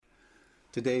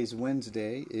Today's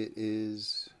Wednesday.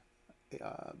 It's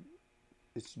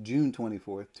June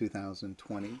 24th,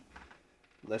 2020.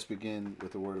 Let's begin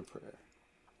with a word of prayer.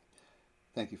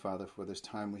 Thank you, Father, for this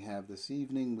time we have this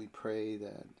evening. We pray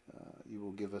that you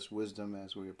will give us wisdom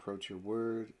as we approach your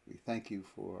word. We thank you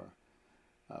for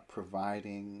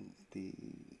providing the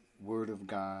word of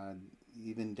God,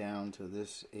 even down to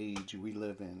this age we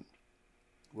live in,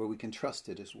 where we can trust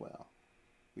it as well.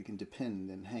 We can depend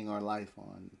and hang our life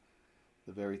on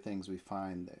the very things we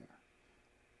find there.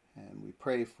 And we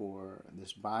pray for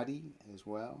this body as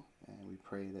well. And we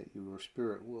pray that your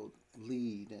Spirit will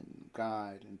lead and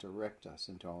guide and direct us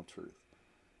into all truth.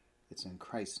 It's in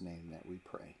Christ's name that we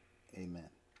pray. Amen.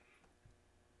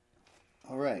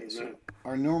 All right. Amen. So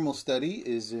our normal study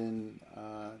is in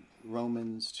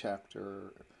Romans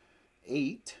chapter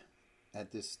 8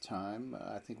 at this time.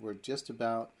 I think we're just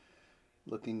about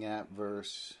looking at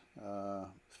verse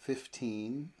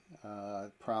 15,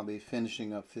 probably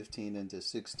finishing up 15 into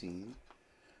 16,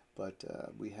 but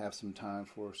we have some time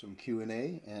for some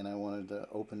Q&A, and I wanted to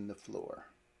open the floor.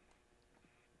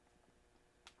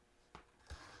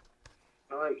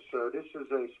 All right, sir. This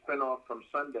is a spinoff from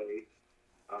Sunday.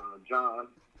 John,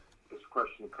 this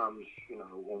question comes,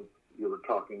 when you were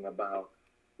talking about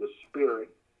the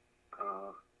Spirit's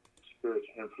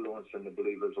influence in the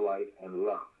believer's life and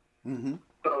love. Mm-hmm.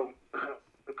 So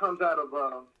it comes out of,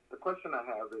 the question I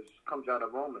have comes out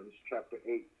of Romans chapter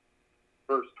 8,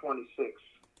 verse 26.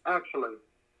 Actually,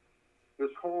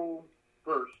 this whole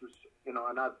verse is, and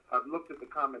I've looked at the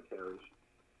commentaries,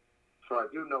 so I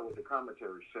do know what the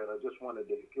commentaries said. I just wanted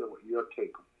to hear what your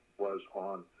take was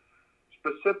on.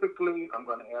 Specifically, I'm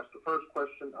going to ask the first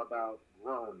question about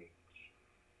groanings.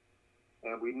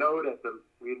 And we know that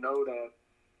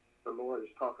the Lord is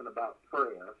talking about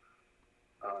prayer.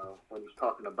 When he's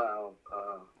talking about,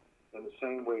 in the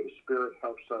same way, the Spirit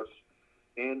helps us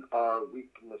in our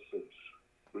weaknesses.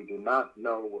 We do not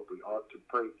know what we ought to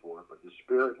pray for, but the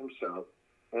Spirit himself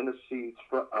intercedes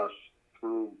for us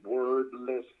through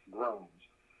wordless groans.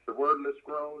 The wordless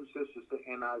groans, this is the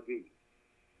NIV.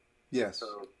 Yes.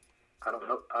 So I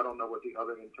don't know what the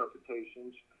other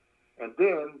interpretations. And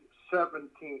then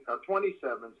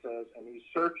 27 says, and he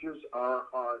searches our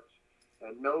hearts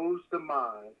and knows the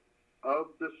mind of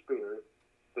the Spirit.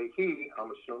 The he,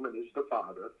 I'm assuming, is the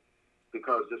Father,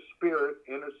 because the Spirit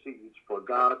intercedes for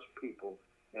God's people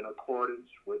in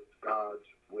accordance with God's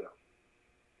will.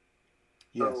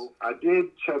 Yes. So I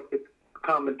did check the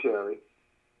commentary.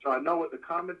 So I know what the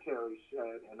commentary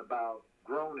said, and about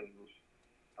groanings.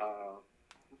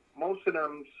 Most of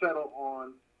them settle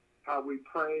on how we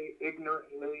pray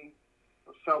ignorantly,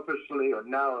 or selfishly, or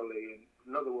narrowly.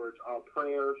 In other words, our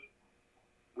prayers,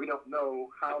 we don't know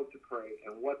how to pray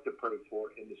and what to pray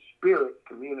for, and the Spirit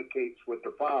communicates with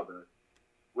the Father,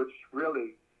 which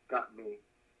really got me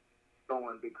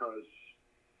going, because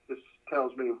this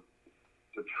tells me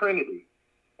the Trinity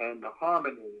and the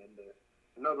harmony, and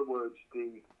in other words,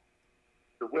 the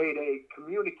way they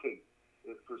communicate.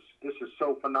 This is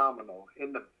so phenomenal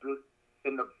in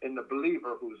the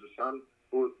believer who's a son,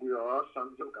 who we are all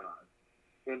sons of God,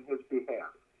 in His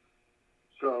behalf.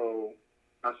 So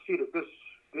I see that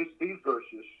these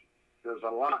verses, there's a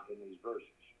lot in these verses.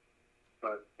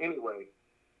 But anyway,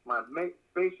 my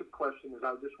basic question is,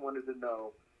 I just wanted to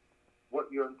know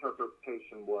what your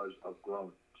interpretation was of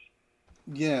groanings.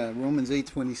 Yeah, Romans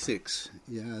 8:26.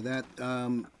 Yeah, that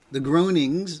the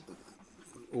groanings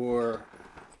or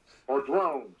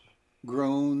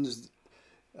groans,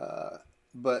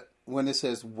 but when it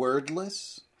says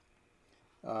wordless,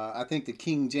 I think the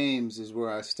King James is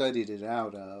where I studied it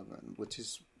out of, which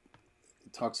is,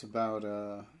 it talks about,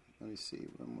 let me see,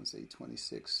 Romans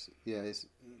 8:26. Yeah,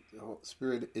 the Holy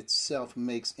Spirit itself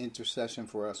makes intercession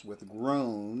for us with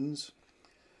groans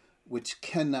which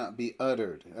cannot be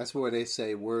uttered. That's where they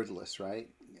say wordless, right?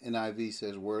 NIV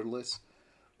says wordless,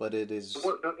 but it is...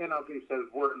 The NIV says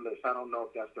wordless. I don't know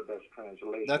if that's the best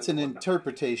translation. That's an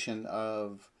interpretation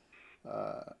of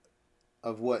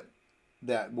what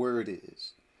that word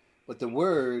is. But the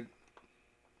word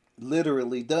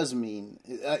literally does mean...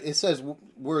 It says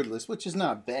wordless, which is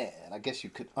not bad. I guess you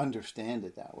could understand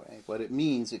it that way. But it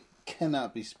means it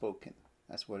cannot be spoken.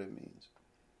 That's what it means.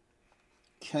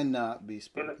 Cannot be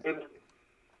spoken.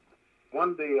 One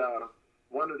of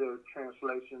the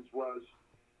translations was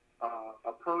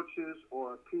approaches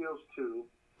or appeals to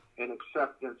in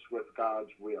acceptance with God's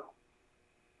will.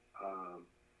 I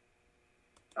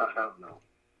don't know.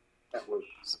 That was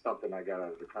something I got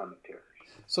out of the commentaries.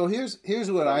 So here's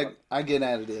what I get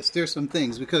out of this. There's some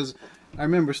things, because I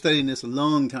remember studying this a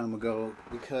long time ago,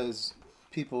 because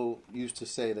people used to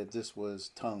say that this was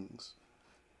tongues.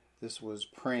 this was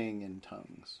praying in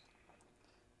tongues.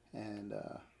 And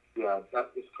that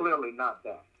is clearly not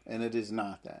that. And it is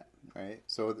not that, right?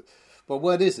 So, but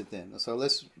what is it then? So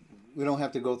we don't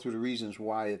have to go through the reasons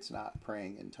why it's not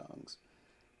praying in tongues.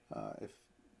 If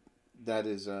that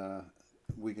is,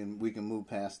 we can move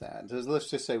past that. Let's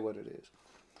just say what it is.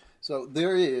 So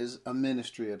there is a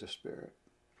ministry of the Spirit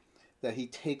that He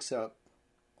takes up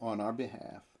on our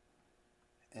behalf,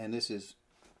 and this is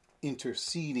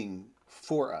interceding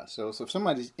for us. So if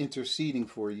somebody's interceding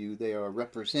for you, they are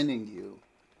representing you.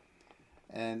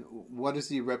 And what is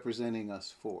He representing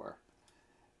us for?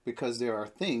 Because there are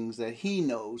things that He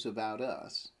knows about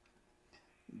us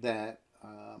that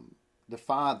the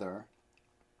Father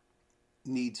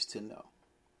needs to know.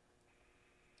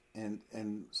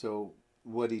 And so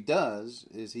what He does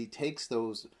is He takes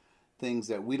those things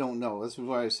that we don't know. This is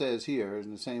why it says here,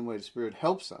 in the same way the Spirit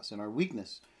helps us in our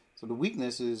weakness. So the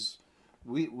weakness is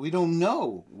we don't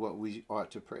know what we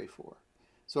ought to pray for.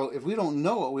 So if we don't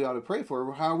know what we ought to pray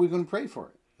for, how are we going to pray for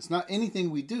it? It's not anything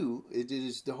we do. It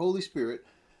is the Holy Spirit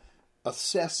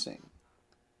assessing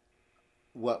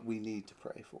what we need to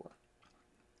pray for,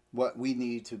 what we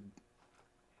need to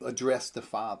address the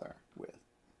Father with.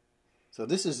 So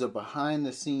this is a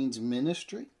behind-the-scenes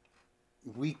ministry.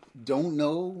 We don't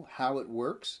know how it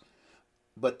works,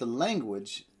 but the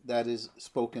language that is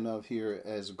spoken of here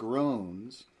as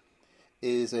groans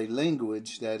is a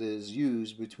language that is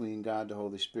used between God the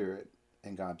Holy Spirit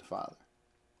and God the Father.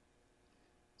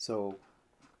 So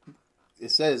it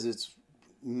says it's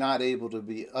not able to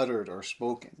be uttered or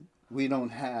spoken. We don't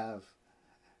have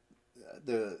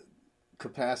the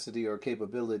capacity or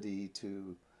capability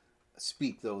to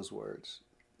speak those words.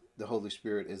 The Holy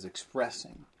Spirit is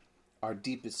expressing our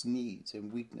deepest needs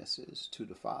and weaknesses to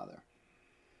the Father.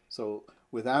 So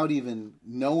without even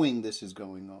knowing this is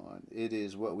going on, it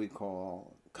is what we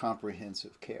call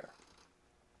comprehensive care.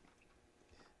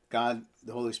 God,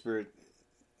 the Holy Spirit,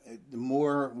 the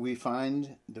more we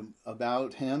find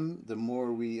about Him, the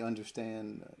more we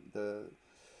understand the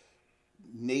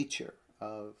nature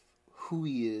of who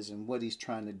He is and what He's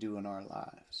trying to do in our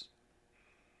lives.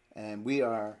 And we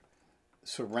are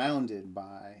surrounded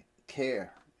by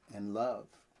care and love.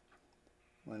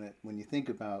 When you think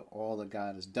about all that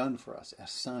God has done for us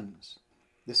as sons,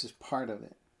 this is part of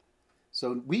it.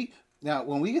 So when we get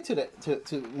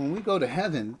when we go to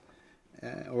heaven,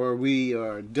 or we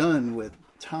are done with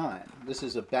time, this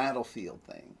is a battlefield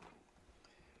thing.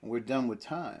 When we're done with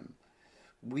time,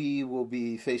 we will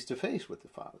be face to face with the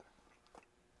Father,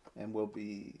 and we'll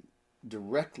be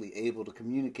directly able to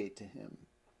communicate to Him,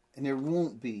 and there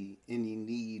won't be any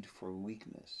need for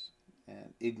weakness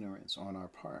and ignorance on our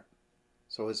part.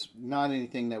 So it's not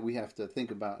anything that we have to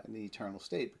think about in the eternal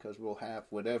state, because we'll have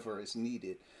whatever is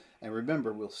needed. And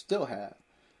remember, we'll still have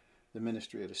the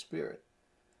ministry of the Spirit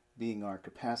being our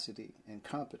capacity and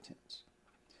competence.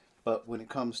 But when it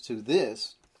comes to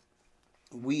this,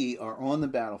 we are on the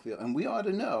battlefield, and we ought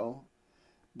to know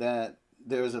that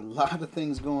there's a lot of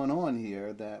things going on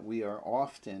here that we are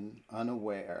often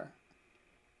unaware,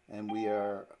 and we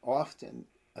are often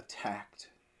attacked,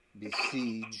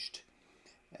 besieged,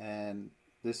 and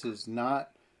this is not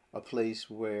a place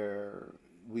where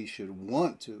we should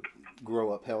want to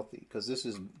grow up healthy, because this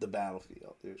is the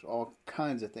battlefield. There's all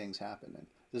kinds of things happening.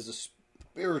 There's a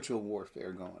spiritual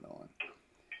warfare going on.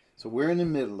 So we're in the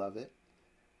middle of it,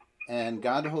 and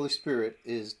God the Holy Spirit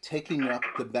is taking up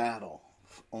the battle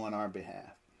on our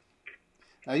behalf.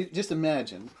 Now, you just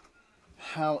imagine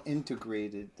how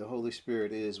integrated the Holy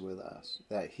Spirit is with us,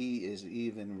 that He is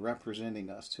even representing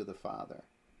us to the Father.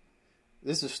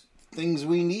 This is things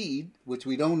we need, which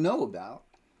we don't know about,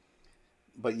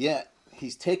 but yet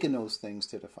He's taken those things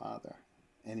to the Father,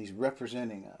 and He's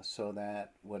representing us so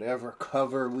that whatever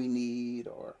cover we need,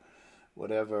 or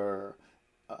whatever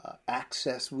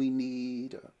access we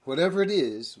need, or whatever it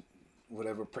is,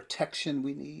 whatever protection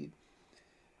we need,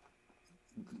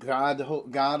 God the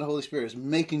Holy Spirit is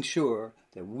making sure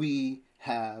that we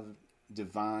have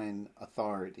divine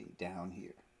authority down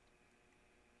here.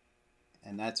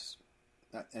 And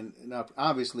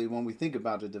obviously, when we think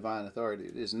about the divine authority,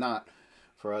 it is not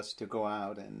for us to go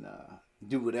out and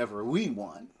do whatever we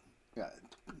want,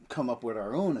 come up with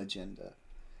our own agenda.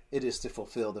 It is to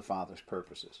fulfill the Father's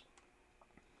purposes.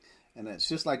 And it's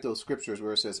just like those scriptures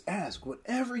where it says, ask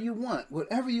whatever you want,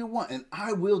 and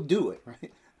I will do it,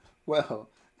 right? Well,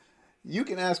 you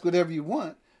can ask whatever you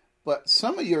want, but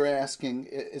some of your asking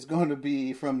is going to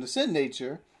be from the sin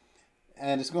nature,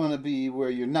 and it's going to be where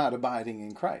you're not abiding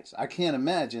in Christ. I can't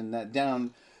imagine that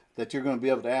you're going to be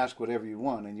able to ask whatever you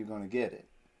want and you're going to get it.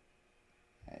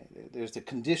 Okay? There's a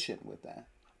condition with that.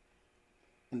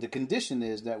 And the condition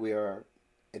is that we are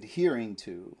adhering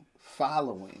to,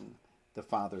 following the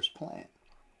Father's plan.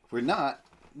 If we're not,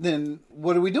 then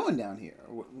what are we doing down here?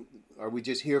 Are we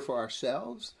just here for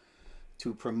ourselves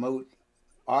to promote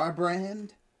our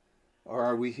brand? Or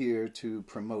are we here to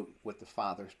promote what the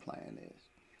Father's plan is?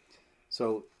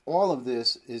 So all of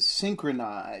this is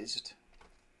synchronized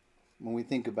when we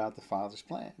think about the Father's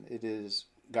plan. It is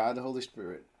God the Holy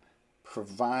Spirit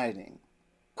providing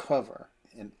cover.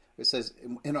 And it says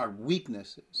in our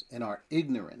weaknesses, in our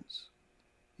ignorance,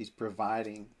 he's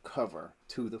providing cover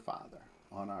to the Father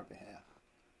on our behalf.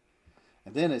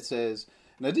 And then it says,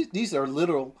 now these are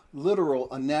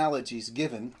literal analogies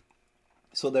given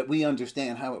so that we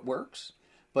understand how it works.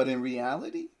 But in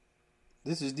reality,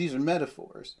 these are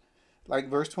metaphors. Like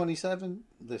verse 27,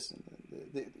 listen,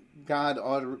 God,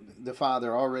 the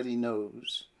Father, already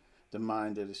knows the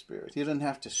mind of the Spirit. He doesn't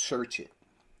have to search it,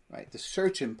 right? The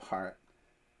searching part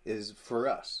is for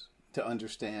us to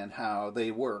understand how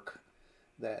they work,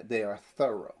 that they are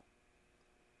thorough.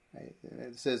 Right?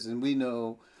 It says, and we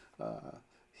know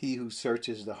he who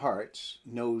searches the hearts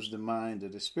knows the mind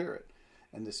of the Spirit.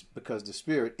 And this because the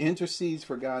Spirit intercedes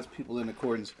for God's people in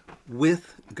accordance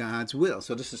with God's will.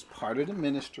 So this is part of the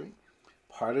ministry,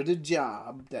 part of the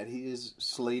job that he is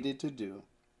slated to do.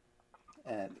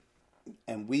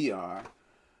 And we are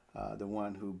the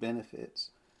one who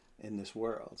benefits in this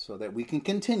world so that we can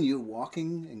continue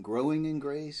walking and growing in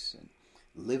grace and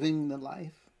living the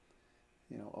life.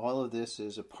 You know, all of this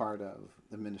is a part of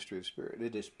the ministry of Spirit.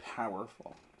 It is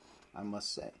powerful, I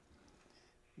must say,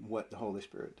 what the Holy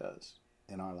Spirit does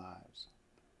in our lives.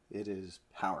 It is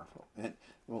powerful. And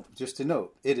well, just to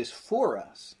note, it is for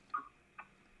us,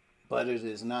 but it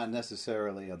is not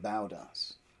necessarily about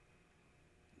us.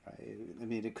 Right? I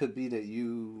mean, it could be that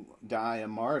you die a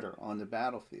martyr on the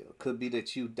battlefield. It could be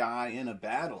that you die in a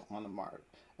battle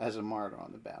as a martyr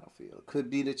on the battlefield. It could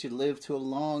be that you live to a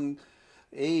long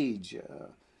age,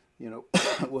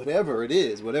 whatever it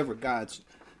is, whatever God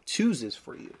chooses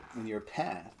for you in your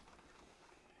path,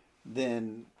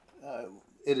 then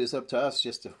it is up to us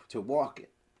just to walk it.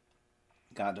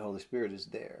 God, the Holy Spirit, is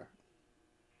there,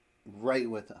 right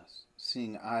with us,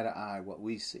 seeing eye to eye what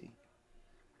we see,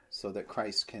 so that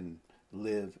Christ can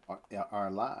live our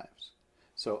lives.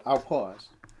 So I'll pause.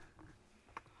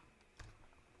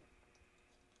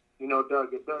 You know,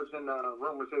 Doug, it does in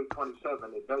Romans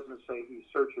 8:27, it doesn't say he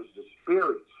searches the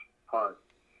Spirit's heart.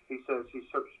 He says he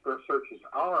searches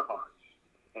our hearts,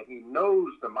 and he knows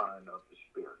the mind of the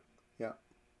Spirit. Yeah.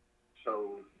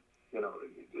 So, you know,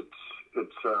 it's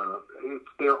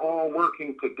they're all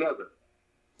working together.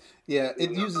 Yeah,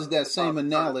 it uses that same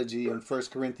analogy in 1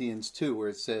 Corinthians 2, where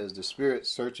it says the Spirit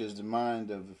searches the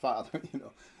mind of the Father.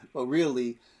 But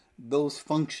really, those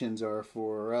functions are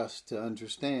for us to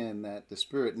understand that the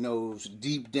Spirit knows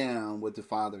deep down what the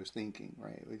Father is thinking.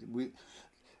 Right?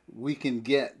 We can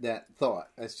get that thought.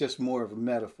 It's just more of a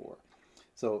metaphor.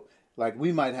 So, like,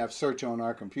 we might have search on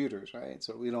our computers, right?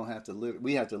 So we don't have to.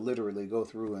 We have to literally go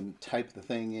through and type the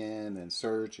thing in and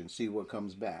search and see what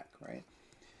comes back, right?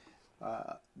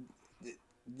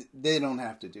 They don't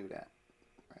have to do that,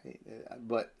 right?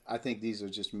 But I think these are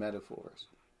just metaphors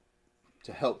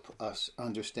to help us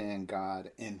understand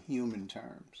God in human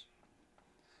terms.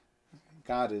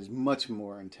 God is much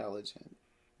more intelligent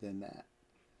than that.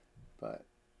 But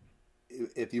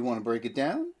if you want to break it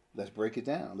down, let's break it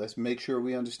down. Let's make sure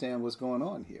we understand what's going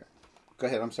on here. Go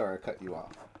ahead. I'm sorry I cut you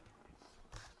off.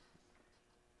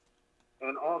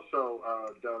 And also,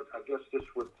 Doug, I guess this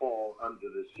would fall under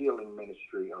the sealing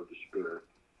ministry of the Spirit,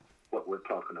 what we're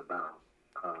talking about.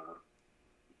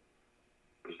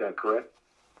 Is that correct?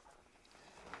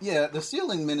 Yeah, the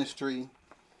sealing ministry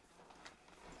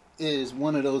is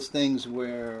one of those things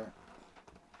where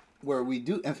we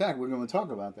do, in fact, we're going to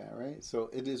talk about that, right? So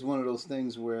it is one of those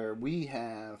things where we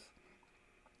have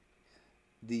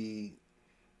the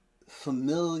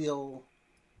familial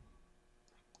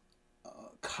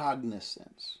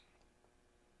cognizance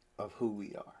of who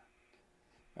we are,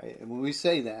 right? And when we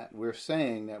say that, we're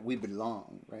saying that we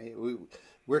belong, right?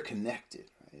 We're connected,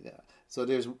 right? So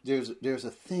there's a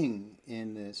thing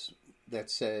in this that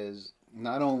says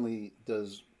not only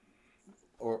does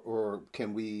or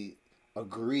can we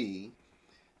agree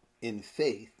in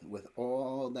faith with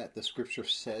all that the Scripture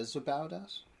says about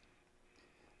us.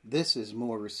 This is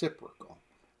more reciprocal,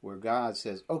 where God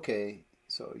says, okay,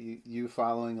 so you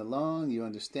following along, you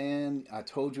understand, I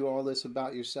told you all this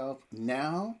about yourself.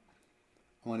 Now,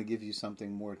 I want to give you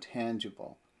something more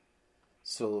tangible.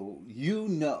 So you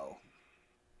know,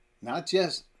 not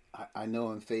just I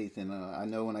know in faith, and I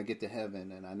know when I get to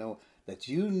heaven, and I know that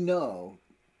you know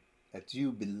that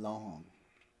you belong.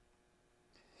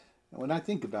 And when I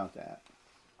think about that,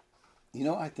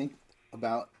 I think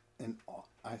about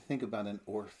an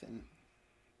orphan,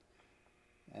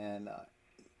 and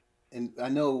I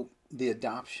know the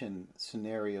adoption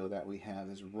scenario that we have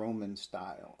is Roman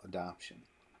style adoption,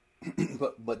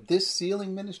 but this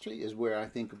sealing ministry is where I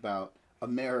think about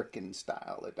American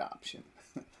style adoption,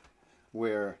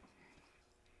 where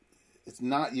it's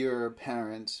not your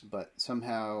parents, but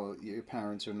somehow your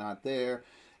parents are not there,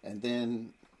 and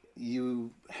then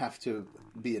you have to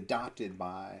be adopted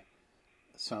by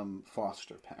some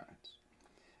foster parents.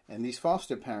 And these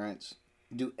foster parents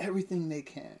do everything they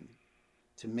can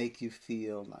to make you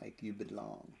feel like you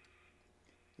belong.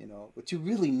 But you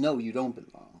really know you don't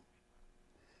belong.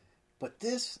 But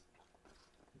this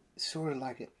is sort of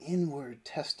like an inward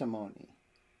testimony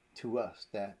to us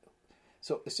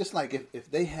so it's just like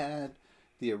if they had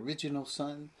the original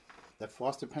son, the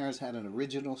foster parents had an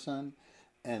original son,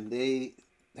 and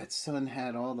that son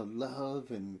had all the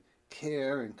love and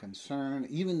care and concern,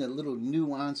 even the little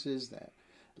nuances that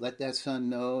let that son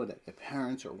know that the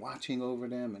parents are watching over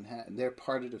them and they're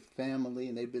part of the family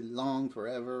and they belong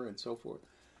forever and so forth.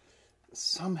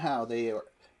 Somehow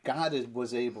God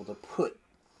was able to put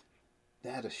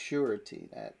that assurity,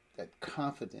 that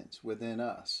confidence within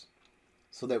us,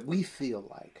 so that we feel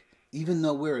like, even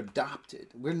though we're adopted,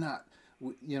 we're not,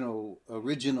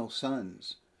 original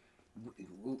sons.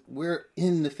 We're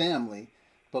in the family,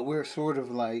 but we're sort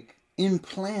of like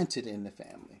implanted in the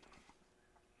family.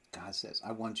 God says,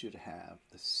 I want you to have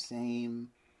the same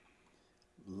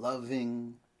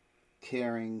loving,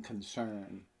 caring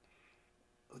concern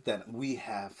that we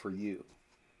have for you,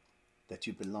 that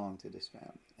you belong to this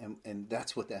family. And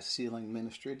that's what that sealing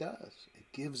ministry does. It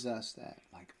gives us that,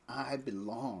 like, I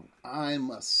belong. I'm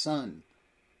a son.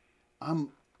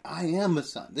 I am a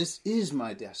son. This is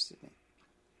my destiny.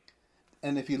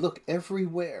 And if you look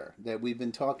everywhere that we've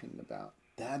been talking about,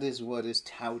 that is what is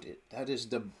touted. That is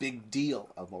the big deal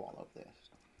of all of this.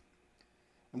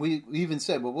 And we even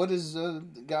said, well, what is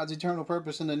God's eternal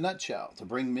purpose in a nutshell? To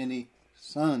bring many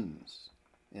sons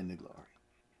into glory.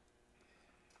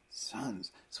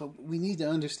 Sons. So we need to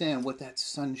understand what that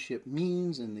sonship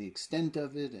means and the extent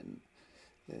of it,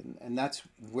 and that's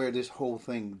where this whole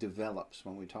thing develops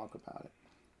when we talk about it.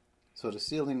 So the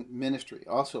sealing ministry.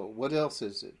 Also, what else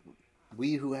is it?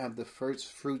 We who have the first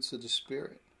fruits of the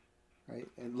Spirit, right?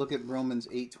 And look at Romans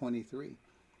 8:23. It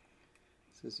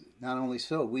says, not only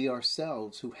so, we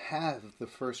ourselves who have the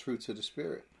first fruits of the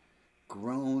Spirit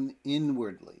groan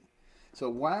inwardly. So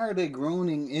why are they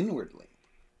groaning inwardly?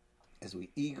 As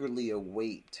we eagerly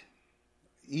wait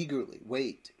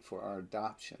for our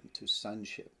adoption to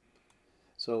sonship.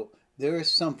 So there is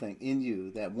something in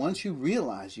you that once you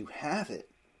realize you have it,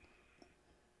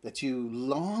 that you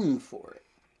long for it.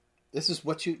 This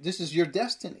is your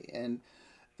destiny. And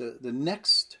the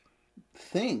next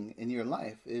thing in your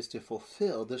life is to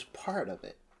fulfill this part of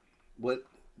it. What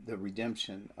the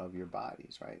redemption of your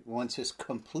bodies, right? Once it's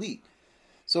complete.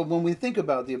 So when we think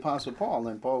about the Apostle Paul,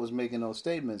 and Paul was making those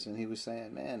statements, and he was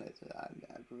saying, man, I'd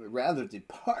rather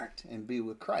depart and be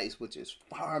with Christ, which is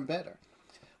far better.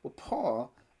 Well,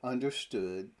 Paul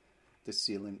understood the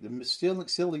sealing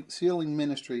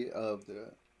ministry of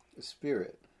the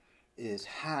Spirit is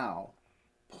how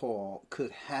Paul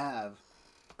could have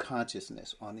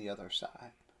consciousness on the other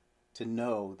side, to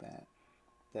know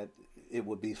that it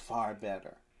would be far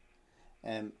better.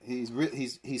 And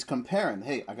he's comparing,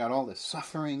 hey, I got all this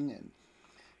suffering and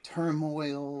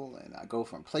turmoil, and I go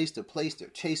from place to place. They're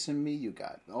chasing me. You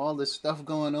got all this stuff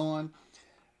going on.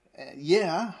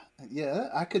 Yeah,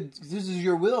 I could. This is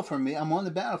your will for me. I'm on the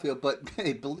battlefield, but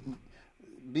hey,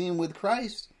 being with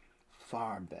Christ,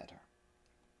 far better.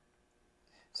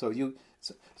 So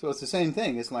it's the same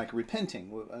thing. It's like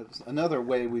repenting. Another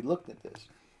way we looked at this.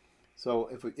 So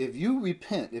if you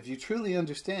repent, if you truly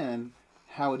understand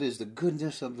how it is the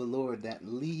goodness of the Lord that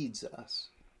leads us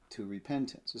to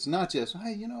repentance. It's not just,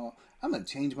 hey, I'm going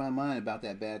to change my mind about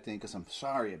that bad thing because I'm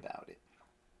sorry about it.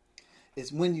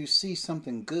 It's when you see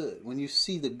something good, when you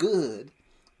see the good,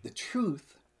 the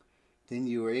truth, then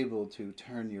you are able to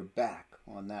turn your back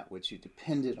on that which you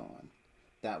depended on,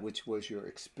 that which was your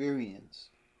experience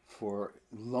for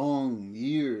long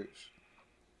years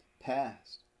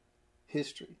past,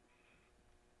 history.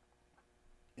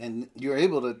 And you're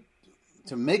able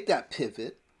to make that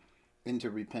pivot into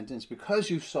repentance because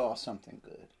you saw something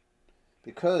good.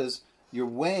 Because you're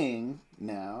weighing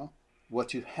now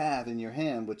what you have in your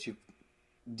hand, what you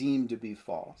deem to be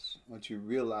false, what you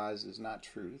realize is not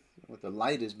truth, what the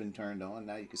light has been turned on,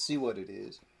 now you can see what it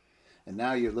is, and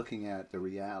now you're looking at the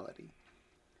reality.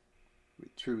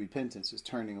 True repentance is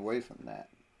turning away from that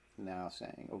now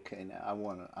saying, okay, now I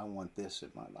want this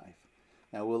in my life.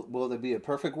 Now, will there be a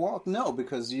perfect walk? No,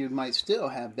 because you might still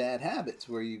have bad habits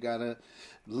where you got to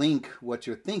link what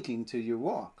you're thinking to your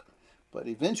walk. But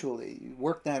eventually, you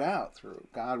work that out through.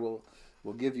 God will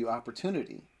give you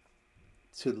opportunity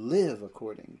to live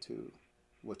according to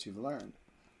what you've learned.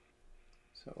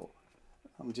 So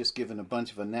I'm just giving a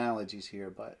bunch of analogies here,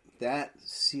 but that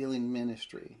sealing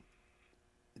ministry,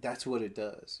 that's what it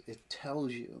does. It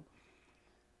tells you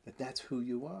that that's who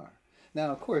you are.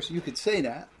 Now, of course, you could say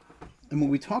that, and when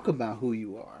we talk about who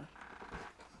you are,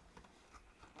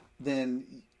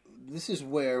 then this is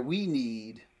where we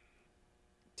need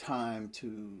time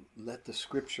to let the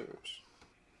scriptures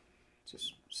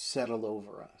just settle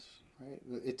over us, right?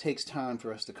 It takes time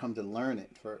for us to come to learn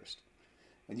it first.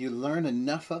 And you learn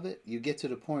enough of it, you get to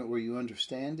the point where you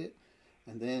understand it,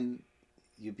 and then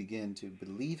you begin to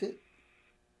believe it,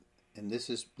 and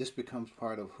this becomes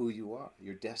part of who you are,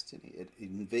 your destiny. It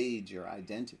invades your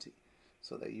identity,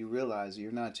 so that you realize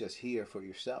you're not just here for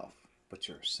yourself, but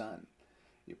you're a son.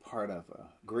 You're part of a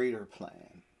greater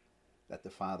plan that the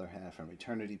Father had from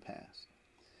eternity past.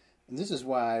 And this is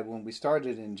why when we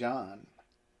started in John,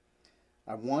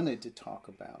 I wanted to talk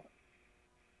about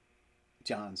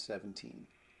John 17.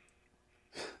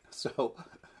 So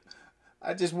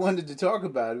I just wanted to talk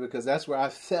about it because that's where I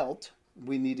felt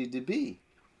we needed to be.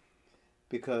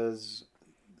 Because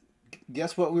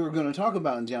guess what we were going to talk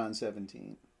about in John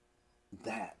 17?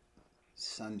 That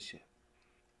sonship,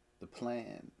 the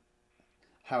plan,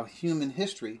 how human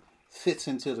history fits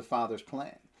into the Father's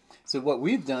plan. So what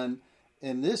we've done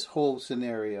in this whole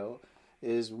scenario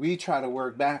is we try to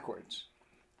work backwards.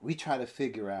 We try to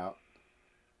figure out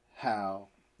how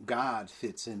God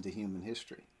fits into human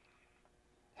history,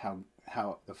 how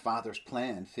the Father's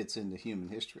plan fits into human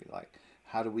history. Like,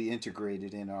 how do we integrate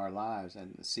it in our lives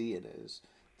and see it as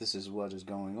this is what is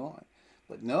going on?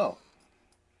 But no,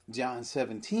 John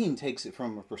 17 takes it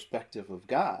from a perspective of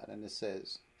God, and it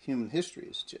says human history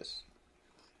is just,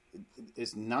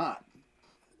 it's not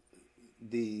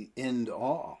the end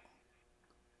all.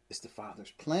 It's the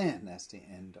Father's plan that's the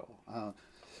end all.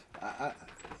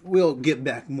 We'll get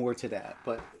back more to that,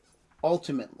 but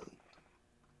ultimately,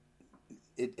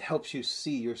 it helps you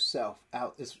see yourself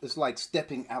out. It's like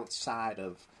stepping outside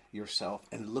of yourself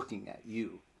and looking at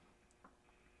you,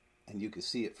 and you can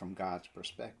see it from God's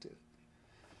perspective.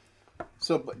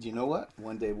 So, but you know what?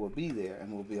 One day we'll be there,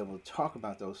 and we'll be able to talk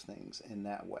about those things in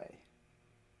that way,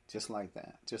 just like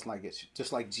that, just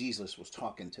like Jesus was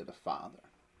talking to the Father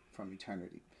from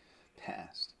eternity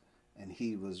past, and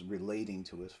he was relating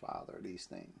to his Father these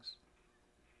things.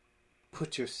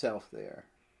 Put yourself there,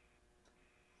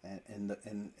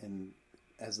 and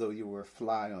as though you were a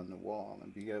fly on the wall,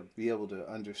 and be able to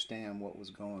understand what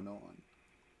was going on.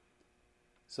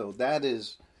 So that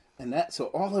is, so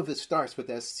all of it starts with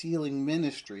that sealing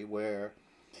ministry, where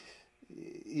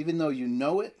even though you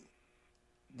know it,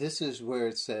 this is where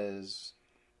it says,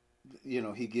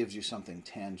 he gives you something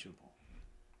tangible.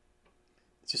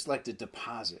 It's just like the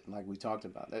deposit, like we talked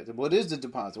about. What is the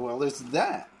deposit? Well, it's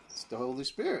that. It's the Holy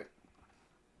Spirit.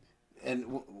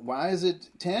 And why is it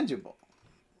tangible?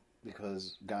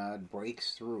 Because God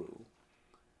breaks through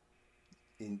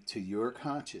into your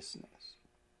consciousness.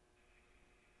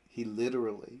 He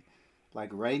literally, like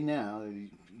right now,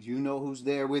 you know who's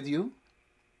there with you?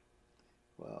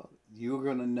 Well, you're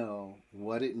going to know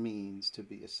what it means to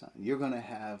be a son. You're going to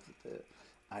have the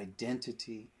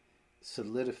identity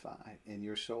solidified in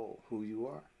your soul, who you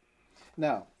are.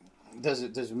 Now, does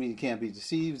it mean you can't be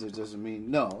deceived? It doesn't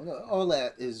mean, no. All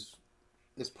that is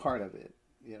part of it,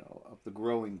 of the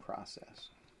growing process.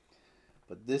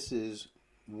 But this is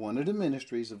one of the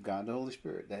ministries of God the Holy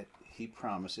Spirit that he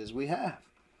promises we have.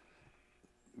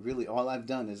 Really, all I've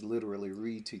done is literally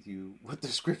read to you what the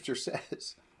scripture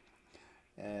says.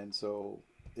 And so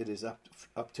it is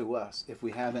up to us. If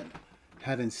we haven't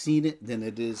seen it, then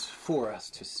it is for us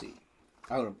to see.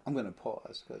 I'm going to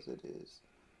pause because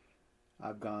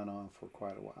I've gone on for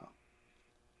quite a while.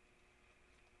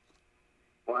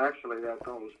 Well, actually, that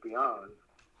goes beyond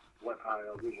what I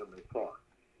originally thought,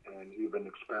 and you've been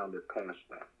expounded past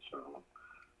that. So,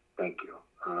 thank you.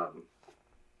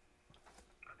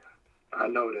 I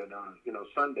know that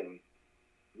Sunday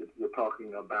you're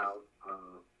talking about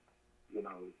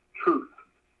truth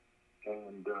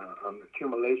and an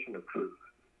accumulation of truth,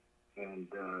 and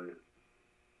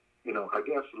I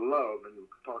guess love, and you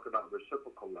talk about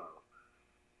reciprocal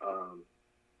love,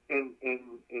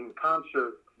 in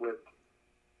concert with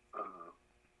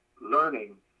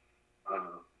learning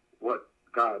what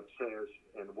God says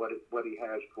and what he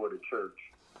has for the church,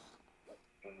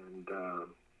 and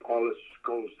all this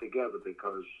goes together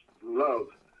because love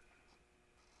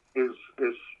is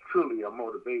truly a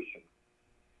motivation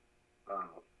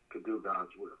to do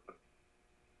God's will.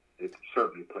 It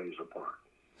certainly plays a part.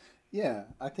 Yeah,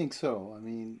 I think so. I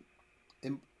mean,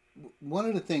 one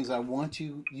of the things I want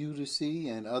you to see,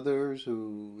 and others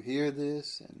who hear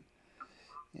this, and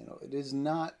it is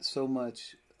not so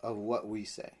much of what we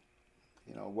say,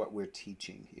 what we're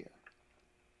teaching here.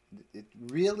 It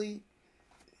really,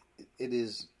 it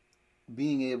is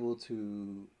being able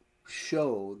to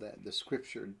show that the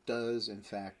Scripture does, in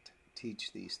fact,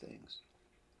 teach these things.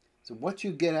 So what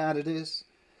you get out of this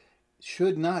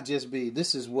should not just be,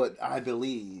 this is what I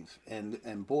believe,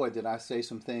 and boy, did I say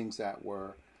some things that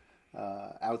were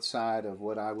outside of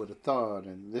what I would have thought,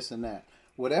 and this and that.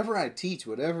 Whatever I teach,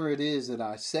 whatever it is that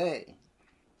I say,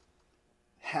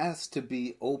 has to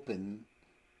be open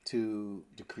to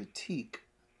the critique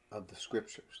of the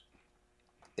Scriptures.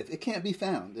 If it can't be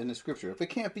found in the Scripture, if it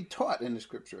can't be taught in the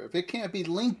Scripture, if it can't be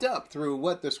linked up through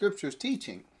what the Scripture is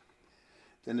teaching,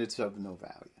 then it's of no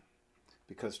value.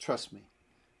 Because trust me,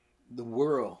 the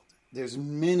world, there's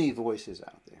many voices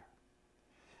out there.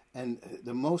 And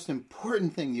the most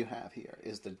important thing you have here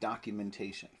is the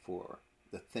documentation for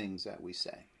the things that we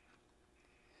say.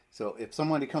 So if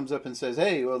somebody comes up and says,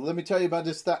 hey, well, let me tell you about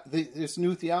this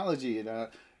new theology,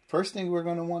 first thing we're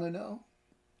going to want to know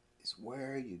is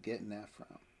where are you getting that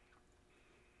from?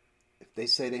 If they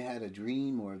say they had a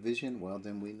dream or a vision, well,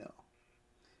 then we know.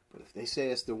 But if they say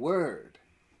it's the Word,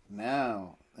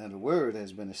 now, and the Word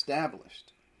has been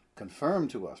established, confirmed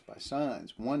to us by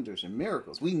signs, wonders, and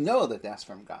miracles, we know that that's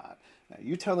from God. Now,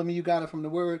 you telling me you got it from the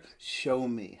Word? Show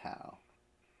me how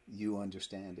you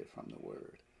understand it from the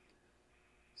Word.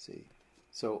 See?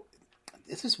 So,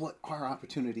 this is what our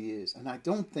opportunity is. And I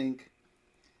don't think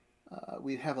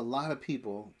we have a lot of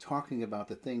people talking about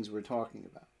the things we're talking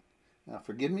about. Now,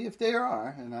 forgive me if there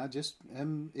are, and I just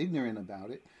am ignorant about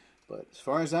it. But as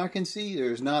far as I can see,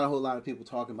 there's not a whole lot of people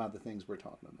talking about the things we're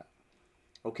talking about.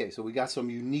 Okay, so we got some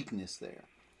uniqueness there.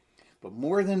 But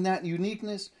more than that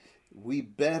uniqueness, we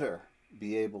better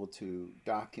be able to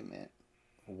document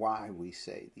why we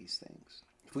say these things.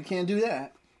 If we can't do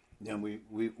that, then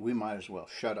we might as well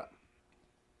shut up.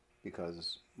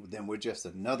 Because then we're just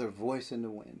another voice in the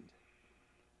wind.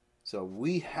 So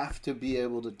we have to be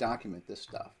able to document this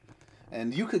stuff.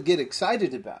 And you could get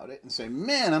excited about it and say,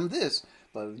 man, I'm this.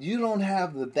 But you don't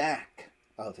have the back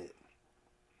of it.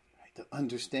 Right? The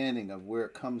understanding of where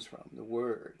it comes from, the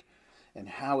Word. And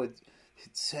how it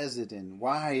says it and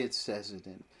why it says it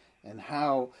and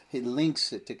how it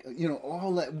links it to,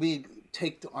 all that we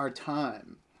take our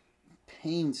time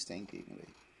painstakingly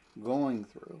going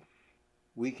through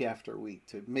week after week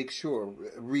to make sure,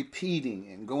 repeating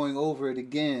and going over it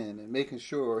again and making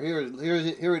sure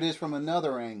here it is from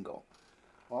another angle.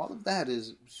 All of that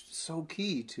is so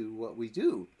key to what we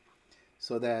do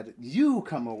so that you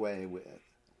come away with,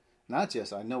 not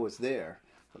just I know it's there,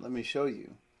 but let me show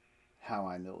you how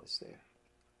I know it's there.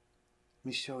 Let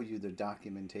me show you the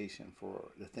documentation for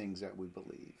the things that we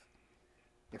believe.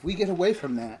 If we get away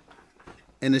from that,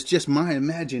 and it's just my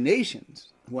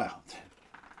imaginations, well,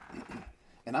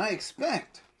 and I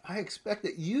expect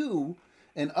that you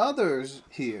and others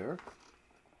here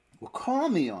will call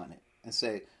me on it and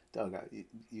say, Doug,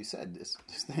 you said this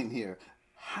thing here.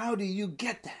 How do you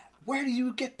get that? Where do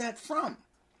you get that from?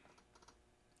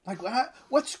 Like,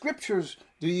 what scriptures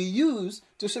do you use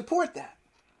to support that?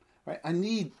 Right? I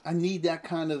need that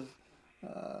kind of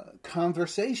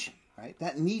conversation. Right?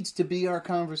 That needs to be our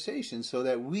conversation so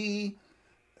that we,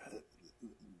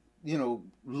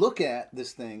 look at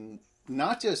this thing,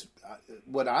 not just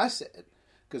what I said,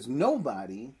 because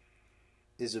nobody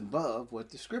is above what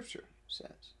the Scripture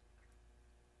says.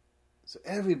 So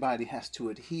everybody has to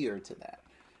adhere to that.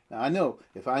 Now I know,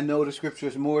 if I know the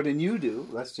Scriptures more than you do,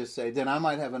 let's just say, then I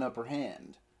might have an upper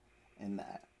hand in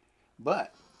that.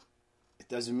 But it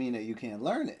doesn't mean that you can't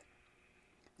learn it.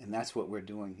 And that's what we're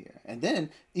doing here. And then,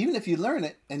 even if you learn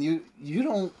it, and you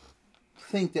don't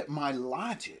think that my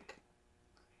logic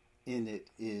in it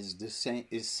is the same,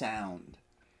 is sound,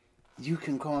 you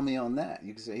can call me on that.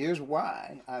 You can say, here's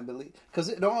why I believe. Because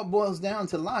it all boils down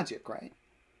to logic, right?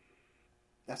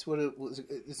 That's what it was.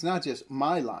 It's not just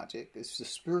my logic. It's the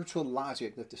spiritual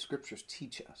logic that the Scriptures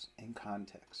teach us in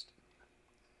context.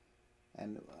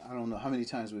 And I don't know how many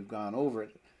times we've gone over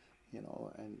it,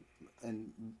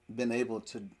 and been able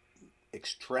to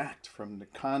extract from the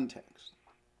context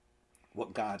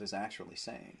what God is actually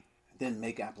saying, then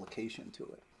make application to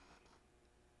it.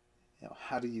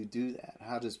 How do you do that?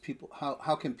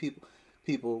 How can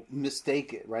people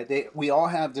mistake it, right? We all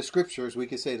have the Scriptures. We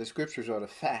could say the Scriptures are the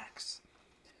facts.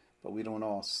 but we don't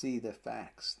all see the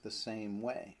facts the same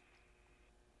way.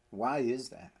 Why is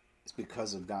that? It's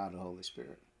because of God the Holy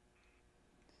Spirit.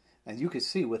 And you can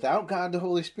see, without God the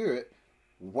Holy Spirit,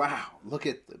 wow, look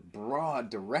at the broad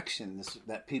directions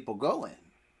that people go in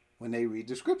when they read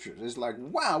the scriptures. It's like,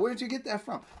 wow, where did you get that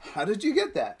from? How did you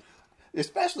get that?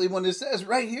 Especially when it says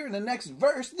right here in the next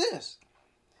verse this.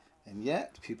 And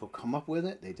yet, people come up with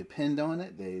it, they depend on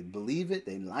it, they believe it,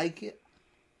 they like it,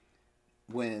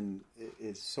 when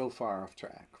it's so far off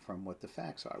track from what the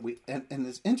facts are. And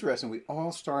it's interesting, we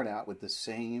all start out with the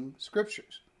same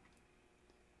scriptures.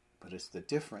 But it's the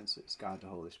difference is God the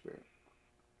Holy Spirit.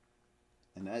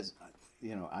 And that's,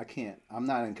 I'm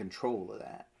not in control of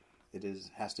that. It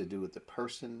has to do with the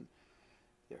person,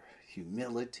 their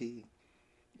humility.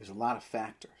 There's a lot of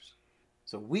factors.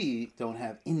 So we don't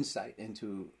have insight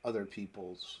into other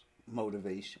people's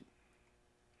motivation.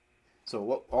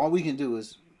 So all we can do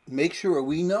is make sure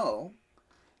we know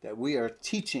that we are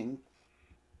teaching,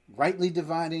 rightly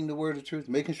dividing the word of truth,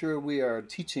 making sure we are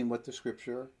teaching what the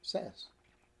scripture says.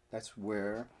 That's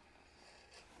where,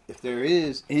 if there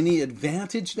is any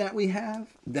advantage that we have,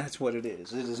 that's what it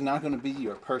is. It is not going to be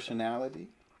your personality,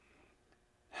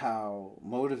 how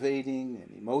motivating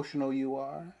and emotional you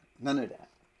are. None of that.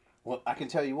 Well, I can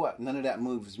tell you what, none of that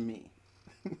moves me.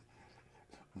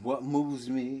 What moves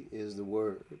me is the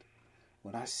word.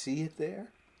 When I see it there,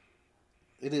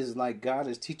 it is like God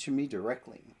is teaching me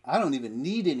directly. I don't even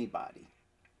need anybody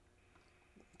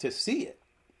to see it.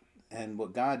 And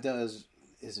what God does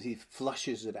is he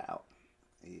flushes it out.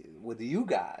 With you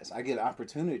guys, I get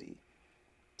opportunity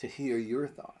to hear your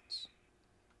thoughts,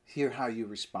 hear how you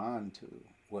respond to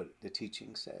what the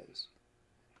teaching says.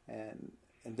 And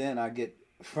then I get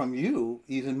from you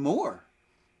even more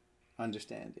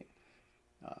understanding.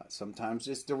 Sometimes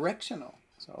it's directional,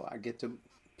 so I get to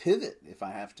pivot if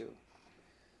I have to.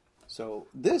 So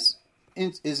this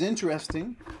is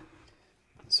interesting.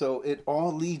 So it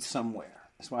all leads somewhere.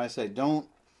 That's why I say don't,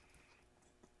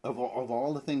 of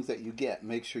all the things that you get,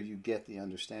 make sure you get the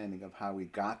understanding of how we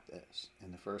got this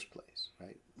in the first place,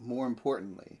 right? More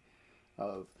importantly,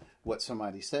 of what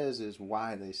somebody says is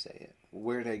why they say it.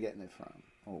 Where are they getting it from?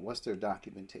 Or what's their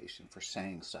documentation for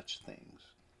saying such things?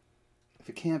 If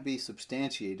it can't be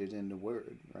substantiated in the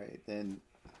word, right, then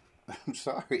I'm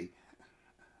sorry.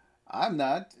 I'm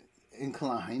not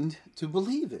inclined to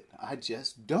believe it. I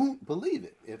just don't believe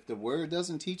it. If the word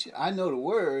doesn't teach it, I know the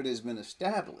word has been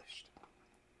established.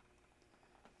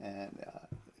 And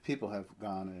people have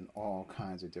gone in all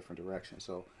kinds of different directions.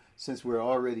 So since we're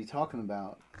already talking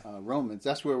about Romans,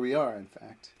 that's where we are, in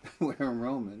fact. We're in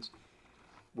Romans.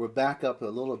 We're back up a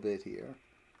little bit here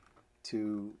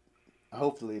to,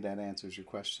 hopefully that answers your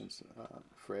questions,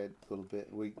 Fred, a little bit.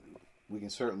 We can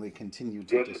certainly continue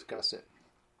to discuss it.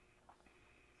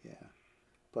 Yeah.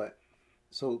 But,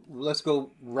 so let's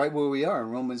go right where we are in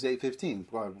Romans 8:15.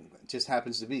 Well, it just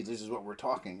happens to be, this is what we're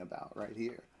talking about right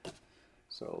here.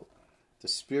 So, the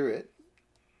Spirit,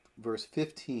 verse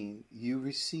 15, you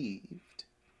received.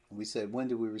 We said, when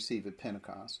did we receive at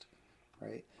Pentecost?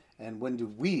 Right? And when do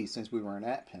we, since we weren't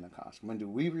at Pentecost, when do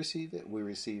we receive it? We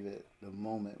receive it the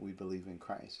moment we believe in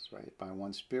Christ, right? By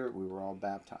one Spirit, we were all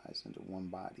baptized into one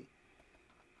body.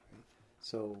 Right?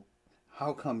 So,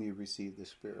 how come you received the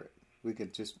Spirit? We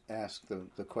could just ask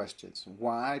the questions.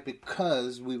 Why?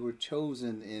 Because we were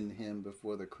chosen in Him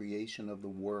before the creation of the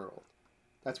world.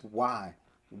 That's why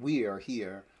we are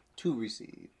here to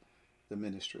receive the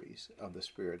ministries of the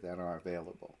Spirit that are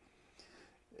available.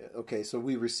 Okay, so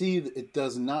we receive, it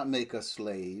does not make us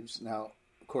slaves. Now,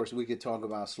 of course, we could talk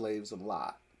about slaves a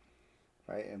lot,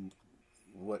 right? And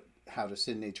how the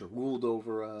sin nature ruled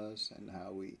over us and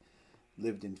how we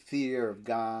lived in fear of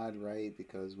God, right?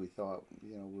 Because we thought,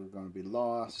 we were going to be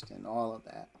lost and all of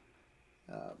that.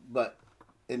 But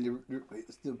in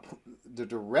the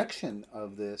direction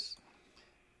of this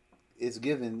is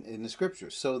given in the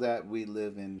scriptures so that we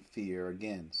live in fear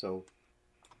again. So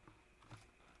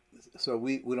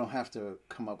we don't have to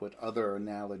come up with other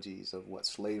analogies of what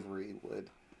slavery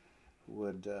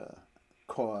would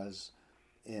cause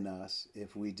in us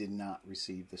if we did not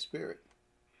receive the Spirit.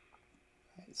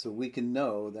 Right? So we can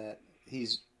know that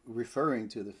he's referring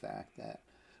to the fact that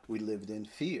we lived in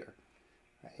fear,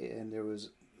 right? And there was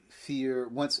fear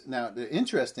once. Now the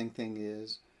interesting thing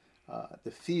is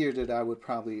the fear that I would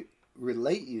probably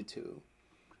relate you to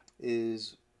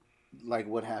is like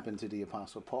what happened to the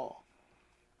Apostle Paul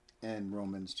in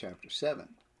Romans chapter 7,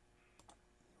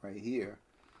 right here,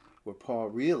 where Paul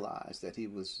realized that he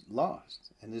was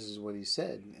lost. And this is what he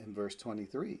said in verse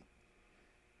 23.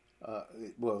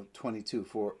 22,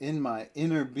 for in my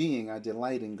inner being I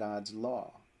delight in God's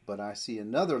law, But I see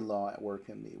another law at work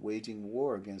in me, waging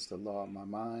war against the law of my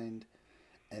mind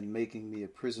and making me a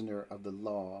prisoner of the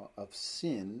law of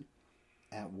sin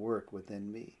at work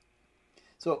within me.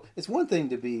 So it's one thing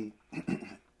to be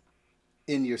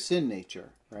in your sin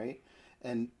nature, right?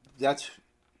 And that's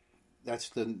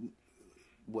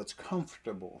what's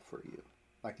comfortable for you.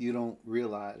 Like you don't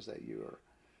realize that you're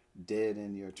dead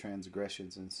in your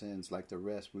transgressions and sins like the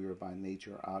rest. We are by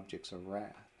nature objects of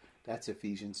wrath. That's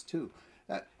Ephesians 2.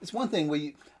 It's one thing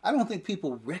where I don't think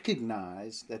people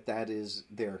recognize that is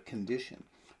their condition,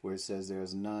 where it says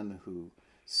there's none who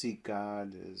seek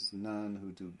God, there's none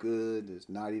who do good, there's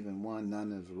not even one,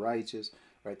 none is righteous,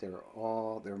 right?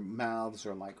 Their mouths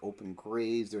are like open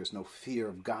graves, there's no fear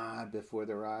of God before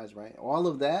their eyes, right? All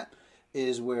of that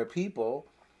is where people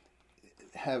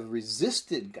have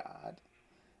resisted God,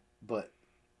 but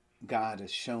God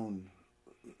has shown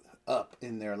up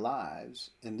in their lives,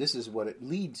 and this is what it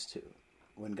leads to.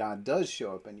 When God does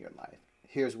show up in your life,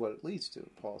 here's what it leads to.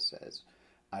 Paul says,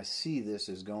 I see this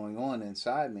is going on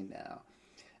inside me now.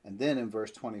 And then in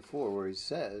verse 24 where he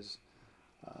says,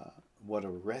 what a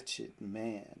wretched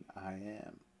man I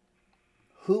am.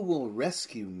 Who will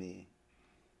rescue me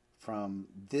from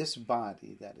this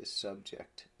body that is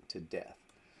subject to death?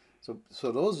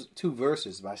 So those two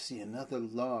verses, I see another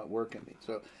law at work in me.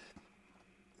 So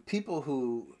people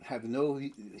who have no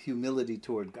humility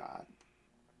toward God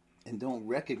and don't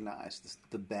recognize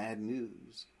the bad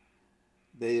news,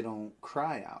 they don't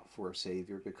cry out for a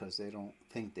Savior because they don't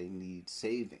think they need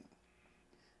saving.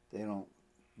 They don't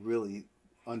really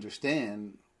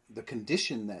understand the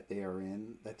condition that they are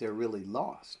in, that they're really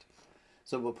lost.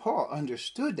 So, but Paul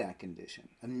understood that condition.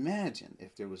 Imagine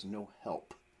if there was no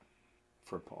help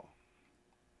for Paul.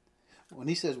 When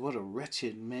he says, what a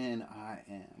wretched man I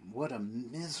am, what a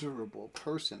miserable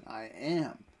person I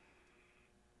am.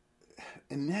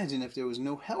 Imagine if there was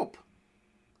no help.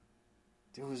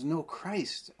 There was no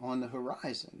Christ on the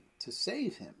horizon to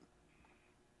save him.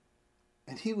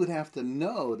 And he would have to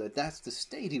know that that's the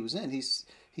state he was in. He's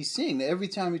seeing that every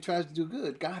time he tries to do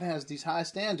good, God has these high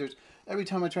standards. Every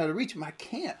time I try to reach him, I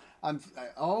can't. I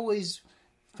always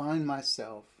find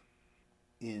myself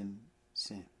in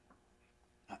sin.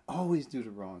 I always do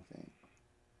the wrong thing.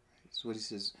 That's what he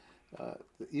says.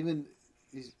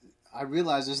 I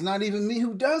realize it's not even me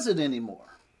who does it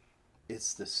anymore.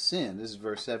 It's the sin. This is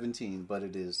verse 17. But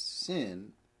it is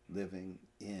sin living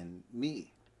in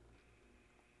me.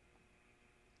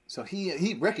 So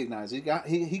he recognized he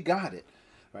got it,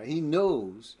 right? He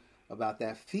knows about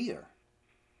that fear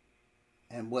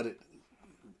and what it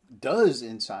does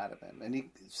inside of him, and he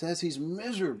says he's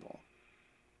miserable,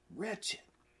 wretched,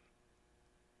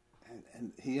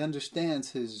 and he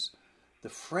understands the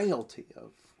frailty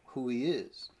of who he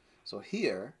is. So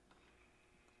here,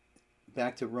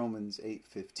 back to Romans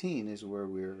 8:15 is where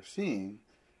we're seeing,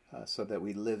 so that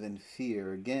we live in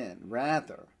fear again,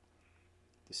 rather.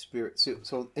 The Spirit.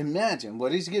 So imagine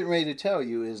what he's getting ready to tell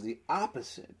you is the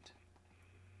opposite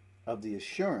of the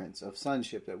assurance of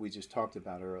sonship that we just talked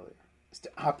about earlier. It's the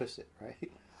opposite, right?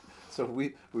 So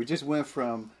we just went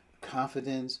from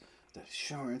confidence, the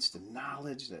assurance, the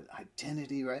knowledge, the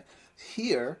identity, right?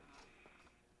 Here,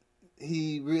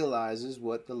 he realizes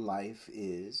what the life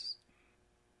is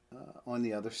on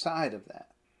the other side of that,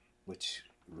 which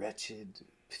wretched,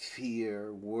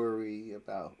 fear, worry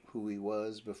about who he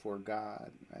was before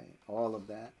God, right? All of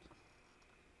that.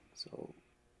 So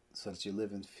that you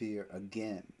live in fear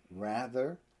again.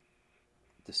 Rather,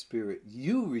 the Spirit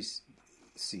you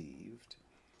received,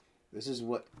 this is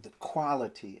what the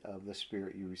quality of the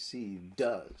Spirit you received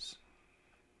does.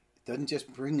 It doesn't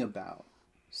just bring about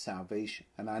salvation.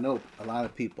 And I know a lot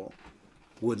of people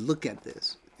would look at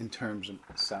this in terms of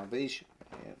salvation.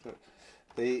 Right?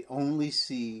 They only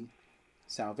see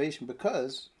salvation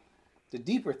because the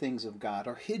deeper things of God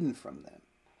are hidden from them.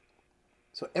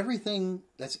 So everything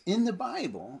that's in the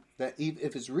Bible, that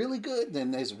if it's really good,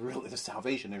 then the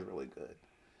salvation is really good.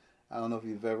 I don't know if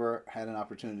you've ever had an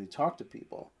opportunity to talk to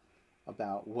people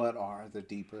about what are the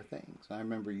deeper things. I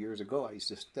remember years ago I used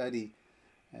to study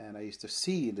and I used to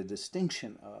see the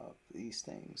distinction of these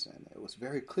things, and it was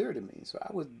very clear to me. So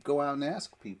I would go out and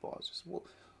ask people. I was just,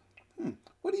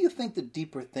 what do you think the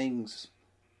deeper things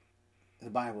the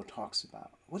Bible talks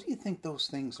about? What do you think those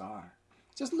things are?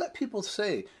 Just let people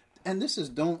say. And this is,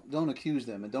 don't accuse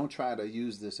them, and don't try to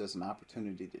use this as an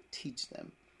opportunity to teach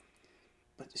them.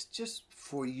 But it's just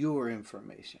for your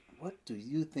information. What do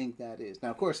you think that is?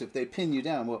 Now, of course, if they pin you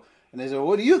down, and they say,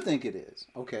 what do you think it is?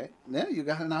 Okay, now you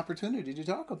got an opportunity to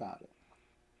talk about it.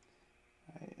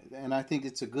 Right? And I think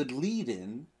it's a good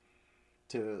lead-in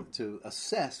to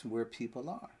assess where people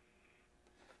are.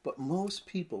 But most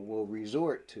people will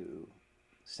resort to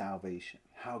salvation.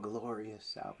 How glorious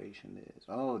salvation is.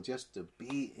 Oh, just to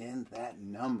be in that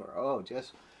number. Oh,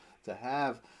 just to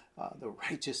have the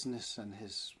righteousness and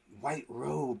his white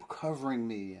robe covering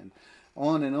me, and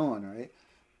on, right?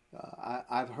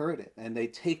 I've heard it. And they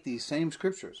take these same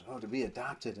scriptures. Oh, to be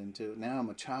adopted into, now I'm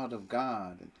a child of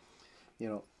God.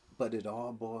 And, but it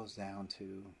all boils down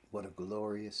to what a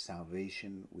glorious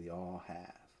salvation we all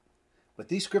have. But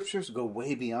these scriptures go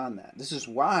way beyond that. This is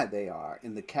why they are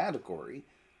in the category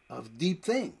of deep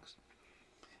things.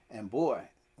 And boy,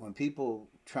 when people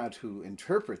try to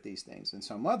interpret these things in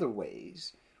some other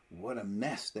ways, what a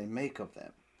mess they make of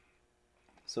them.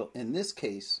 So in this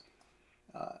case,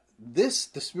 the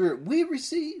Spirit we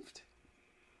received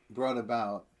brought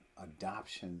about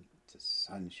adoption to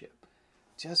sonship.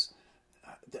 Just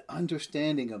the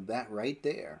understanding of that right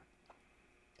there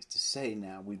is to say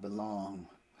now we belong.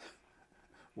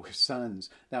 We're sons.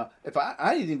 Now, if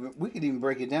we could even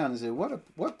break it down and say,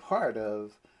 what part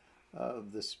of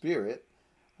the Spirit,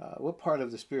 what part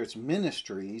of the Spirit's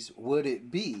ministries would it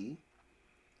be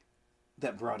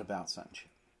that brought about sonship?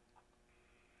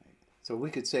 So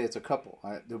we could say it's a couple.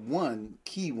 The one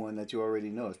key one that you already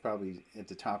know is probably at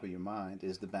the top of your mind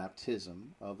is the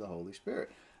baptism of the Holy Spirit.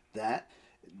 That,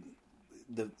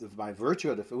 by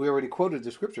virtue of we already quoted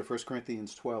the scripture, 1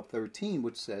 Corinthians 12:13,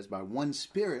 which says, by one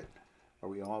Spirit are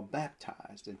we all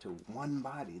baptized into one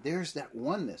body. There's that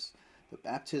oneness. The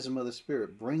baptism of the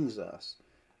Spirit brings us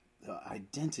the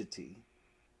identity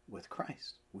with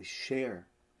Christ. We share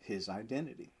his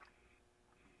identity.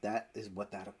 That is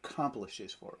what that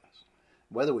accomplishes for us.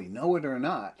 Whether we know it or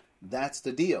not, that's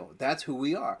the deal. That's who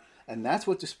we are. And that's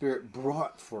what the Spirit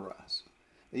brought for us.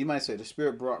 You might say the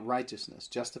Spirit brought righteousness,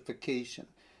 justification,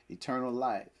 eternal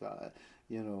life,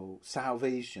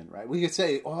 salvation, right? We could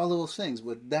say all those things,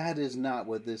 but that is not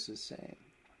what this is saying.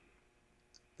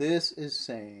 This is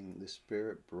saying the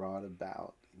Spirit brought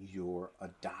about your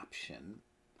adoption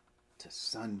to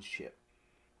sonship.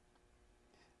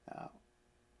 Now,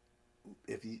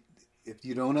 if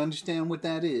you don't understand what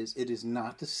that is, it is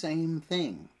not the same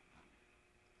thing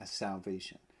as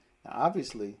salvation. Now,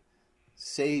 obviously,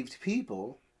 saved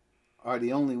people are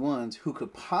the only ones who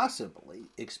could possibly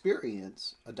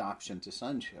experience adoption to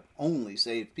sonship. Only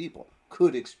saved people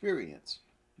could experience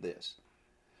this.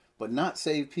 But not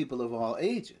saved people of all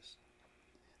ages.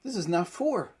 This is not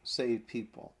for saved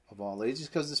people of all ages,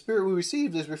 because the Spirit we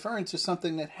received is referring to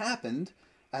something that happened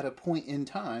at a point in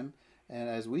time, and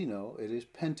as we know, it is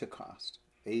Pentecost,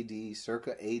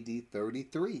 circa AD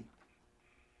 33.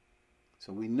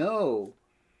 So we know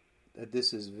that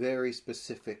this is very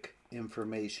specific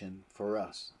information for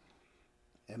us.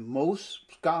 And most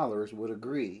scholars would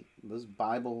agree, most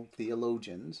Bible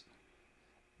theologians,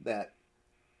 that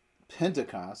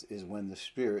Pentecost is when the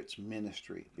Spirit's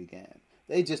ministry began.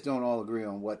 They just don't all agree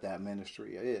on what that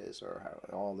ministry is or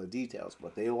all the details,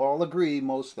 but they all agree,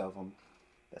 most of them,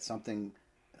 that something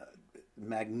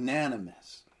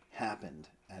magnanimous happened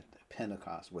at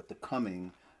Pentecost with the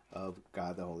coming of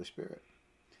God the Holy Spirit.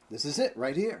 This is it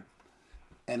right here.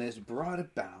 And it's brought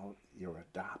about your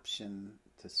adoption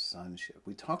to sonship.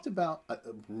 We talked about a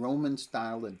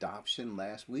Roman-style adoption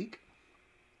last week,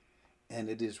 and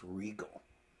it is regal,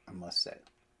 I must say.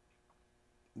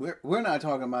 We're not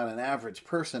talking about an average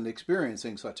person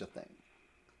experiencing such a thing.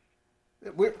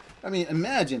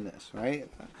 Imagine this, right?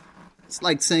 It's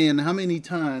like saying, how many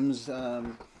times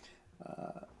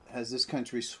has this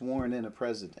country sworn in a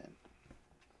president?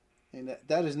 And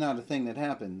that is not a thing that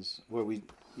happens where we,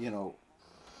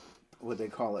 what they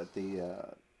call it,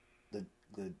 the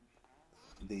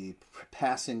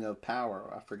passing of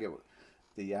power. I forget what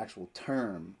the actual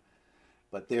term,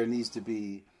 but there needs to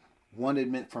be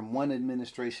from one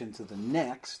administration to the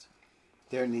next.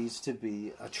 There needs to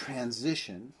be a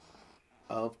transition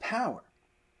of power,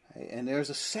 right? And there's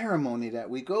a ceremony that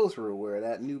we go through where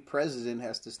that new president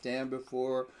has to stand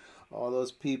before all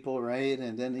those people, right?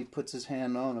 And then he puts his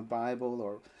hand on a Bible,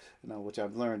 or which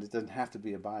I've learned it doesn't have to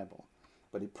be a Bible.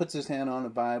 But he puts his hand on a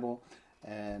Bible,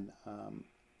 and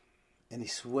he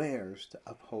swears to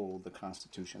uphold the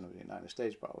Constitution of the United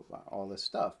States, blah, blah, blah, all this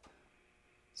stuff.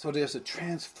 So there's a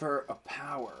transfer of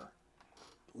power,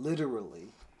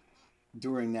 literally,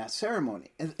 during that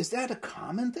ceremony. And is that a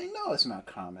common thing? No, it's not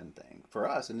a common thing. For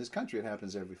us, in this country, it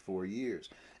happens every 4 years.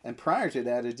 And prior to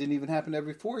that, it didn't even happen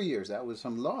every 4 years. That was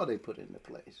some law they put into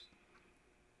place.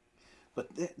 But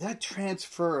that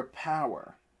transfer of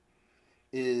power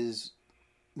is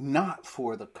not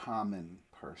for the common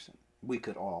person. We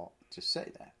could all just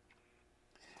say that.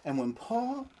 And when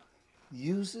Paul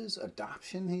uses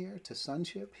adoption here to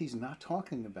sonship, he's not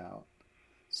talking about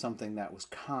something that was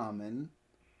common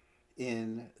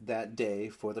in that day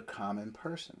for the common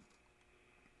person.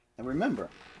 And remember,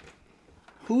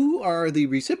 who are the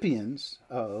recipients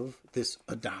of this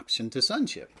adoption to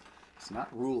sonship? It's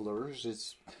not rulers,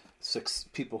 it's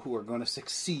people who are going to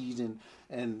succeed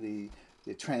in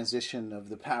the transition of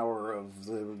the power of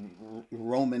the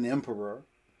Roman emperor,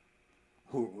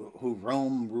 who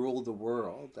Rome ruled the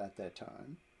world at that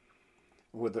time.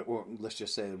 Or let's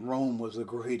just say Rome was the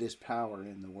greatest power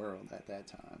in the world at that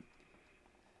time.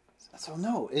 So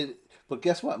no, but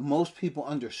guess what? Most people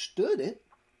understood it,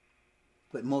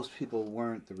 but most people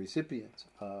weren't the recipients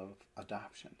of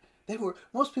adoption.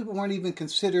 Most people weren't even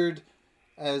considered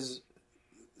as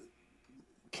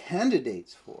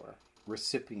candidates for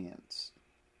recipients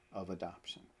of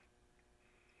adoption.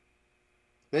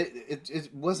 It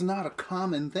was not a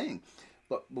common thing.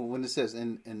 But when it says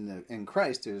in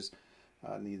Christ, there's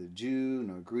neither Jew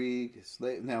nor Greek,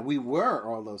 slave. Now we were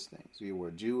all those things. We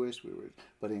were Jewish.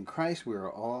 But in Christ we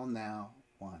are all now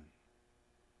one.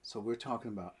 So we're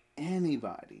talking about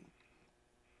anybody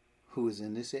who is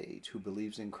in this age who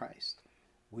believes in Christ.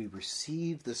 We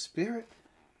receive the Spirit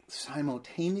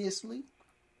simultaneously,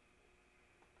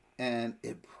 and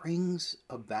it brings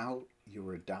about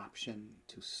your adoption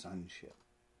to sonship.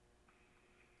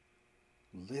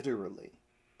 Literally,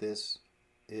 this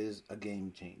is a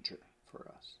game changer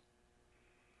for us.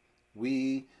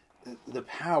 The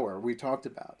power we talked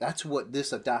about, that's what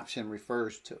this adoption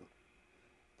refers to.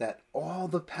 That all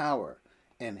the power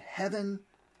in heaven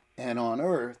and on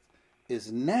earth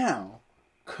is now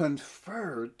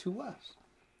conferred to us.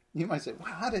 You might say,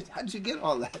 well, how did you get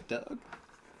all that, Doug?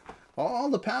 All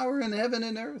the power in heaven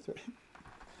and earth.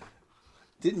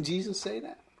 Didn't Jesus say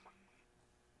that?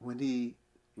 When he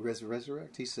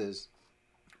resurrected, he says,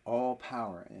 all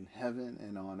power in heaven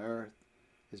and on earth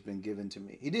has been given to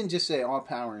me. He didn't just say all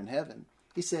power in heaven.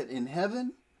 He said in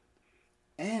heaven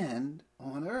and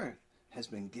on earth has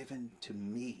been given to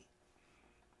me.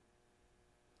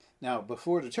 Now,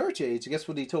 before the church age, guess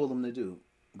what he told them to do?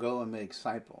 Go and make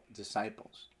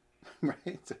disciples.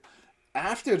 Right?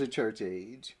 After the church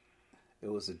age,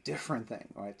 it was a different thing,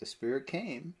 right? The Spirit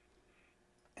came,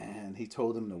 and he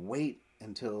told them to wait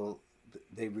until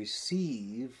they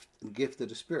received the gift of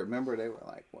the Spirit. Remember, they were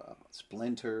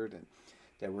splintered, and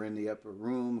they were in the upper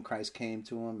room. Christ came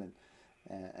to them,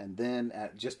 and then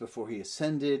just before he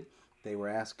ascended, they were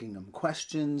asking him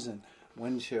questions, and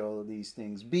when shall these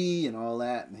things be, and all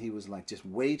that. And he was like, just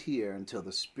wait here until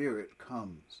the Spirit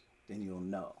comes, then you'll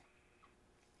know.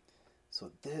 So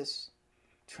this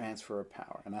transfer of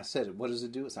power, and I said it, what does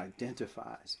it do? It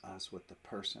identifies us with the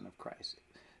person of Christ.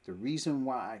 The reason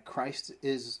why Christ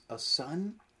is a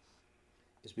son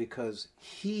is because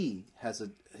he has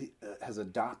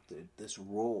adopted this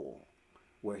role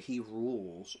where he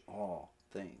rules all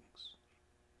things.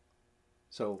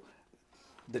 So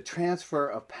the transfer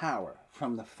of power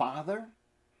from the Father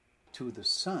to the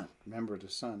Son. Remember the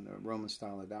Son, the Roman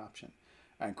style adoption.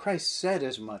 And Christ said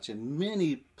as much in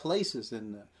many places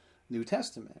in the New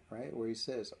Testament, right? Where he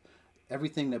says,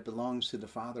 everything that belongs to the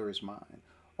Father is mine.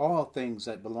 All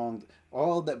that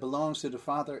belongs to the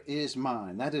Father is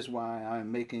mine. That is why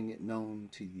I'm making it known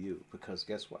to you. Because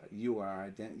guess what? You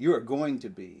are going to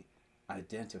be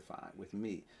identified with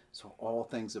me. So all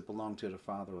things that belong to the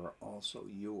Father are also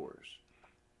yours.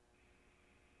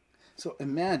 So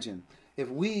imagine if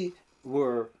we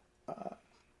were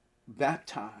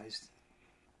baptized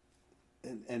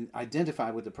and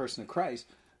identified with the person of Christ.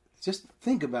 Just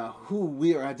think about who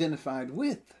we are identified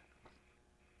with.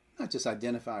 Not just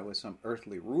identified with some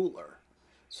earthly ruler,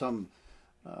 some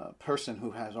person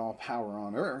who has all power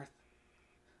on earth.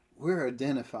 We're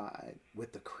identified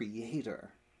with the Creator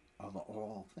of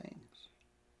all things,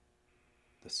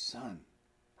 the Son.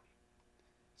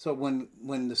 So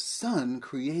when the Son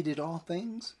created all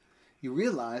things, you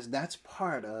realize that's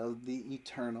part of the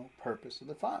eternal purpose of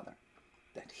the Father,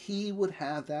 that he would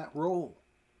have that role.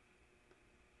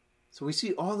 So we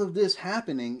see all of this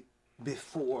happening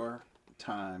before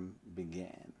time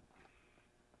began.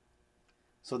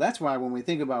 So that's why when we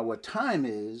think about what time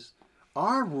is,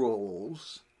 our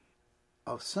roles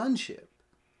of sonship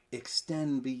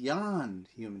extend beyond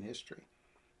human history.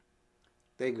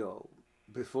 They go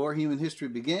before human history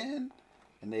began,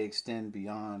 and they extend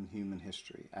beyond human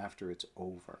history after it's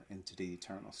over into the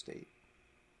eternal state.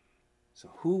 So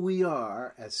who we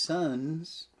are as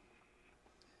sons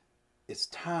is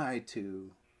tied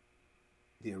to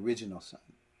the original Son.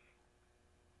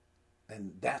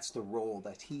 And that's the role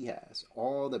that he has.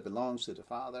 All that belongs to the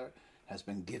Father has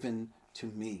been given to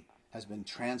me, has been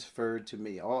transferred to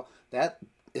me. All that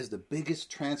is the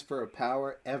biggest transfer of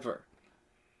power ever.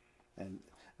 And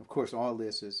Of course, all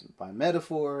this is by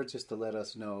metaphor, just to let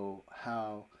us know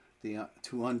how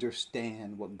to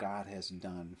understand what God has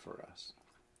done for us.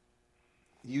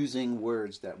 Using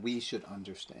words that we should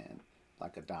understand,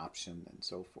 like adoption and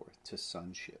so forth, to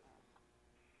sonship.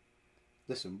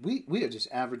 Listen, we are just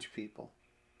average people.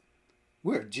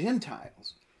 We're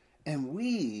Gentiles. And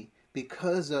we,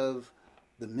 because of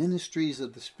the ministries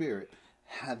of the Spirit,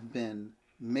 have been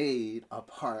made a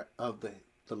part of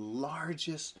the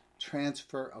largest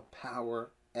transfer of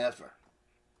power ever.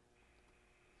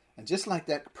 And just like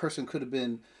that person could have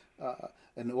been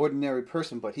an ordinary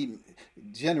person, but he,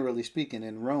 generally speaking,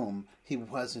 in Rome, he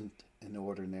wasn't an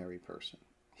ordinary person.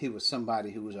 He was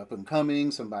somebody who was up and coming,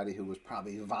 somebody who was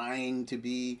probably vying to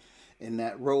be in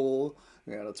that role,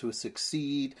 to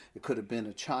succeed. It could have been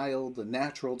a child, a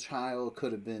natural child. It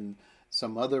could have been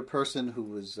some other person who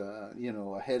was, a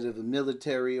head of a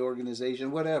military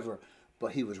organization, whatever.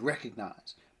 But he was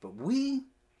recognized. But we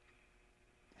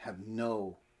have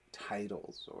no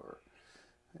titles or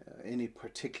any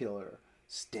particular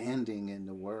standing in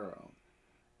the world.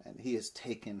 And he has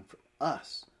taken from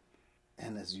us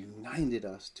and has united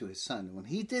us to his Son. When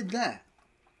he did that,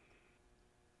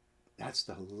 that's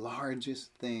the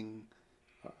largest thing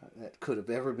that could have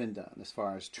ever been done as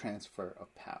far as transfer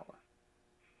of power.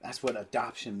 That's what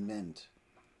adoption meant.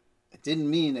 It didn't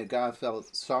mean that God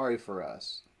felt sorry for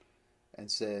us and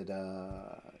said,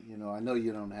 I know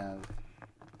you don't have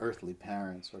earthly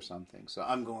parents or something, so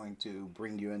I'm going to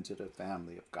bring you into the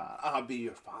family of God. I'll be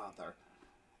your father,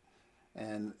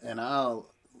 and I'll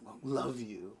love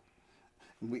you.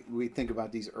 We think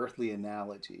about these earthly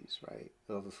analogies, right,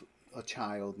 of a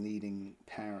child needing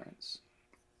parents,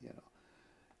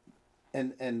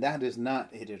 and that is not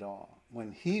it at all.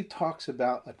 When he talks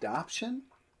about adoption,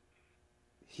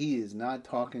 he is not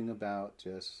talking about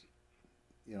just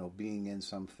being in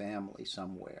some family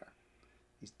somewhere.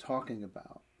 He's talking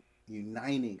about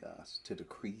uniting us to the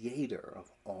Creator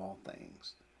of all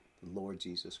things, the Lord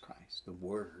Jesus Christ, the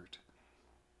Word.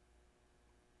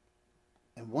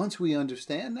 And once we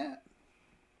understand that,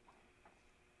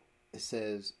 it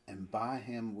says, and by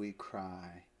him we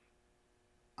cry,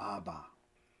 Abba,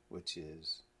 which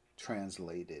is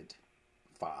translated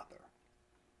Father.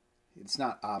 It's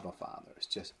not Abba Father, it's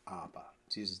just Abba.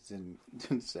 Jesus didn't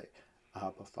say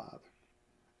Abba Father.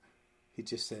 He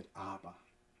just said Abba.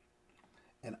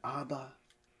 And Abba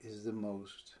is the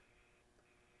most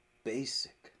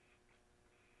basic,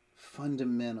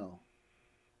 fundamental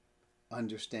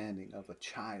understanding of a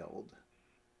child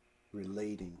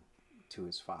relating to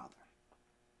his father.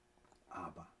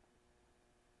 Abba.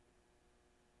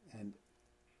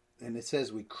 And it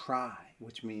says we cry,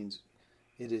 which means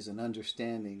it is an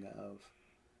understanding of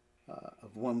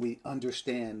when we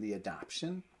understand the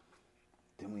adoption,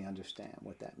 then we understand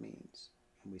what that means.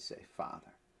 And we say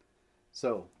Father.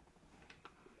 So,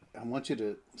 I want you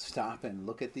to stop and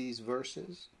look at these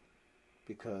verses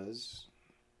because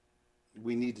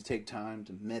we need to take time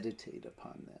to meditate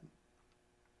upon them.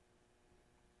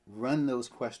 Run those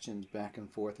questions back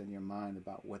and forth in your mind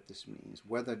about what this means.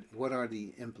 What are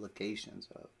the implications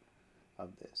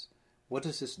of this? What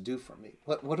does this do for me?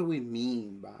 What do we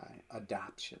mean by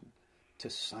adoption to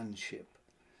sonship?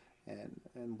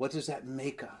 And what does that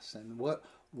make us? And what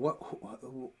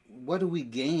do we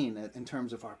gain in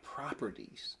terms of our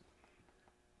properties?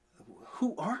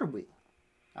 Who are we?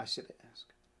 I should ask.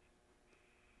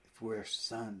 If we're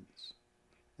sons.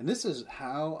 And this is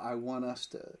how I want us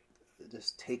to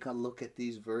just take a look at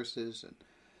these verses.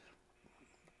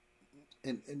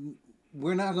 And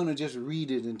we're not going to just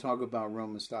read it and talk about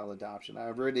Roman style adoption.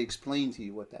 I've already explained to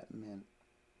you what that meant.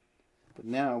 But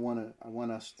now I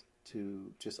want us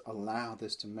to just allow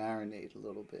this to marinate a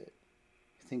little bit.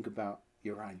 Think about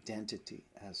your identity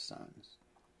as sons.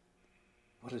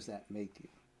 What does that make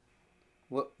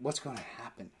you? What's going to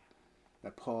happen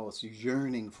that Paul is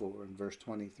yearning for in verse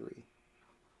 23?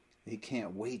 He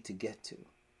can't wait to get to.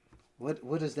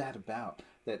 What is that about?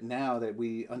 That now that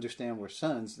we understand we're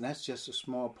sons, and that's just a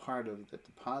small part of the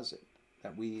deposit,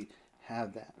 that we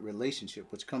have that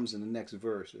relationship, which comes in the next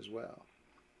verse as well.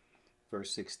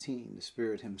 Verse 16, the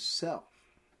Spirit himself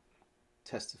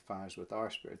testifies with our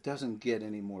spirit. It doesn't get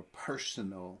any more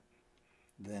personal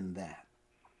than that.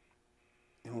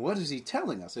 And what is he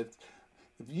telling us? If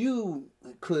you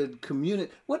could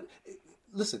communicate,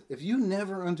 listen, if you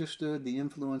never understood the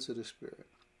influence of the Spirit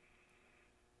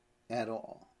at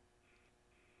all,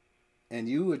 and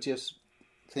you were just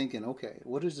thinking, okay,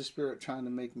 what is the Spirit trying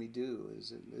to make me do?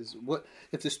 Is what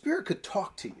if the Spirit could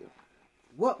talk to you?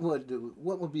 What would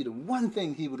be the one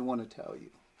thing he would want to tell you?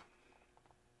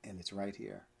 And it's right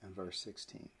here in verse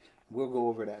 16. We'll go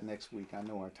over that next week. I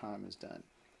know our time is done.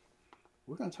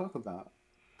 we're going to talk about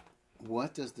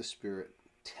what does the Spirit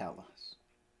tell us?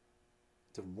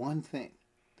 The one thing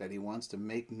that he wants to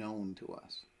make known to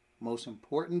us, most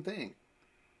important thing.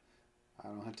 I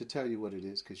don't have to tell you what it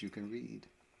is because you can read.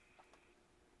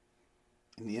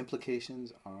 And the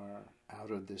implications are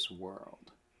out of this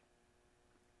world.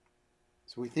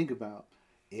 So we think about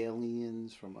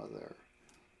aliens from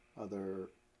other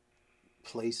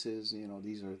places. You know,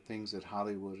 these are things that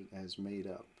Hollywood has made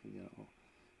up. You know,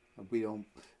 we don't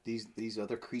these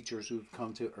other creatures who've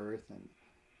come to Earth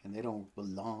and they don't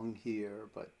belong here,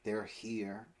 but they're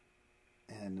here,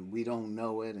 and we don't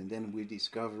know it, and then we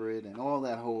discover it, and all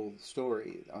that whole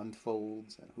story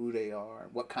unfolds, and who they are,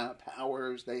 what kind of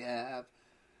powers they have.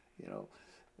 You know,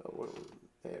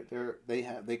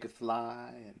 they could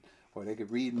fly, or they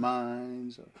could read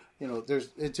minds, or you know,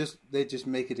 they just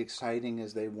make it exciting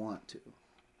as they want to.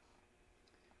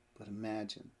 But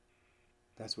imagine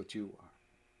that's what you are.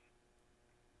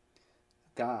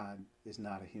 God is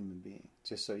not a human being,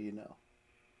 just so you know.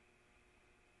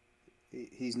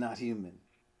 He's not human.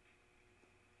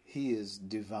 He is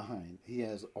divine. He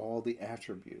has all the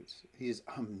attributes. He is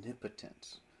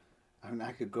omnipotent. I mean,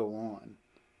 I could go on.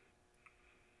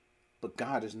 But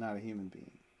God is not a human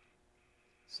being.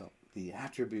 So the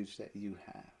attributes that you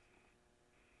have,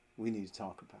 we need to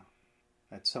talk about.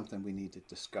 That's something we need to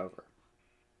discover.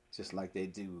 Just like they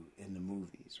do in the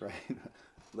movies, right?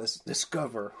 Let's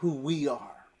discover who we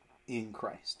are in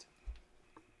Christ.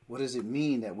 What does it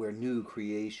mean that we're new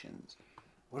creations?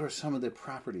 What are some of the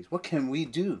properties? What can we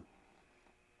do?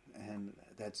 And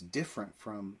that's different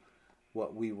from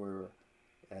what we were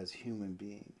as human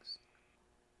beings.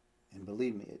 And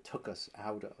believe me, it took us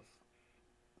out of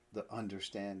the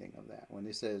understanding of that. When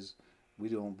it says we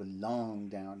don't belong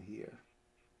down here,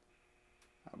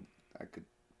 I could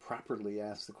properly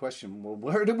ask the question, well,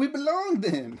 where do we belong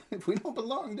then? If we don't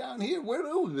belong down here, where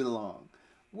do we belong?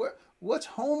 What's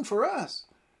home for us?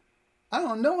 I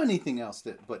don't know anything else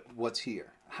but what's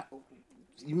here.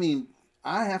 You mean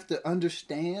I have to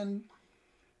understand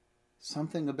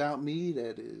something about me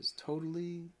that is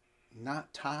totally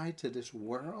not tied to this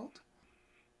world?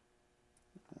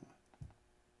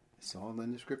 It's all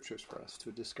in the scriptures for us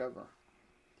to discover.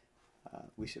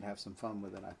 We should have some fun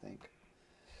with it, I think.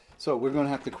 So we're going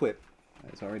to have to quit.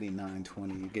 It's already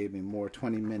 9:20. You gave me more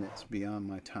 20 minutes beyond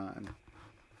my time.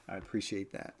 I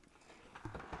appreciate that.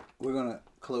 We're going to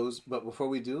close, but before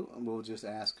we do, we'll just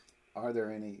ask, are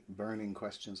there any burning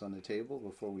questions on the table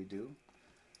before we do?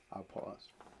 I'll pause.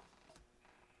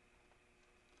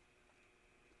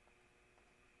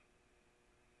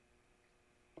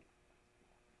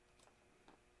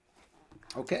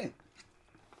 Okay.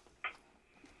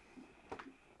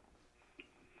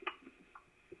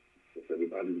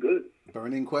 Everybody's good.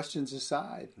 Burning questions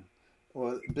aside.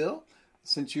 Well, Bill,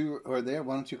 since you are there,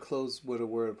 why don't you close with a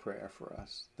word of prayer for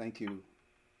us? Thank you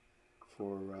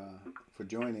for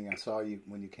joining. I saw you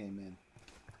when you came in.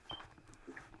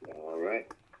 All right.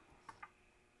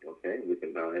 Okay, we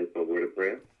can bow our heads for a word of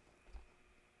prayer.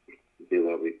 Dear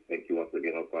Lord, we thank you once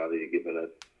again, oh Father, you've given us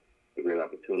a great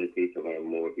opportunity to learn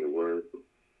more of your word.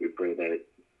 We pray that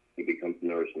it becomes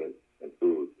nourishment and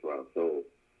food to our soul,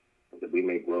 that we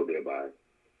may grow thereby.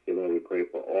 Dear Lord, we pray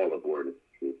for all of Word of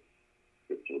Truth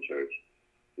Christian Church.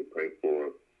 We pray for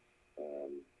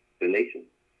the nation.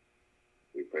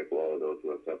 We pray for all of those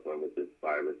who are suffering with this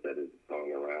virus that is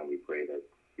going around. We pray that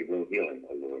you bring healing,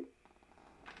 O Lord.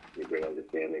 You bring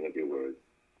understanding of your word.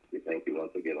 We thank you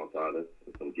once again, O Father,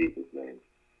 in Jesus' name.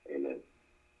 Amen.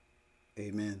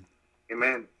 Amen.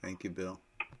 Amen. Thank you, Bill.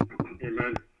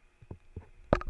 Amen.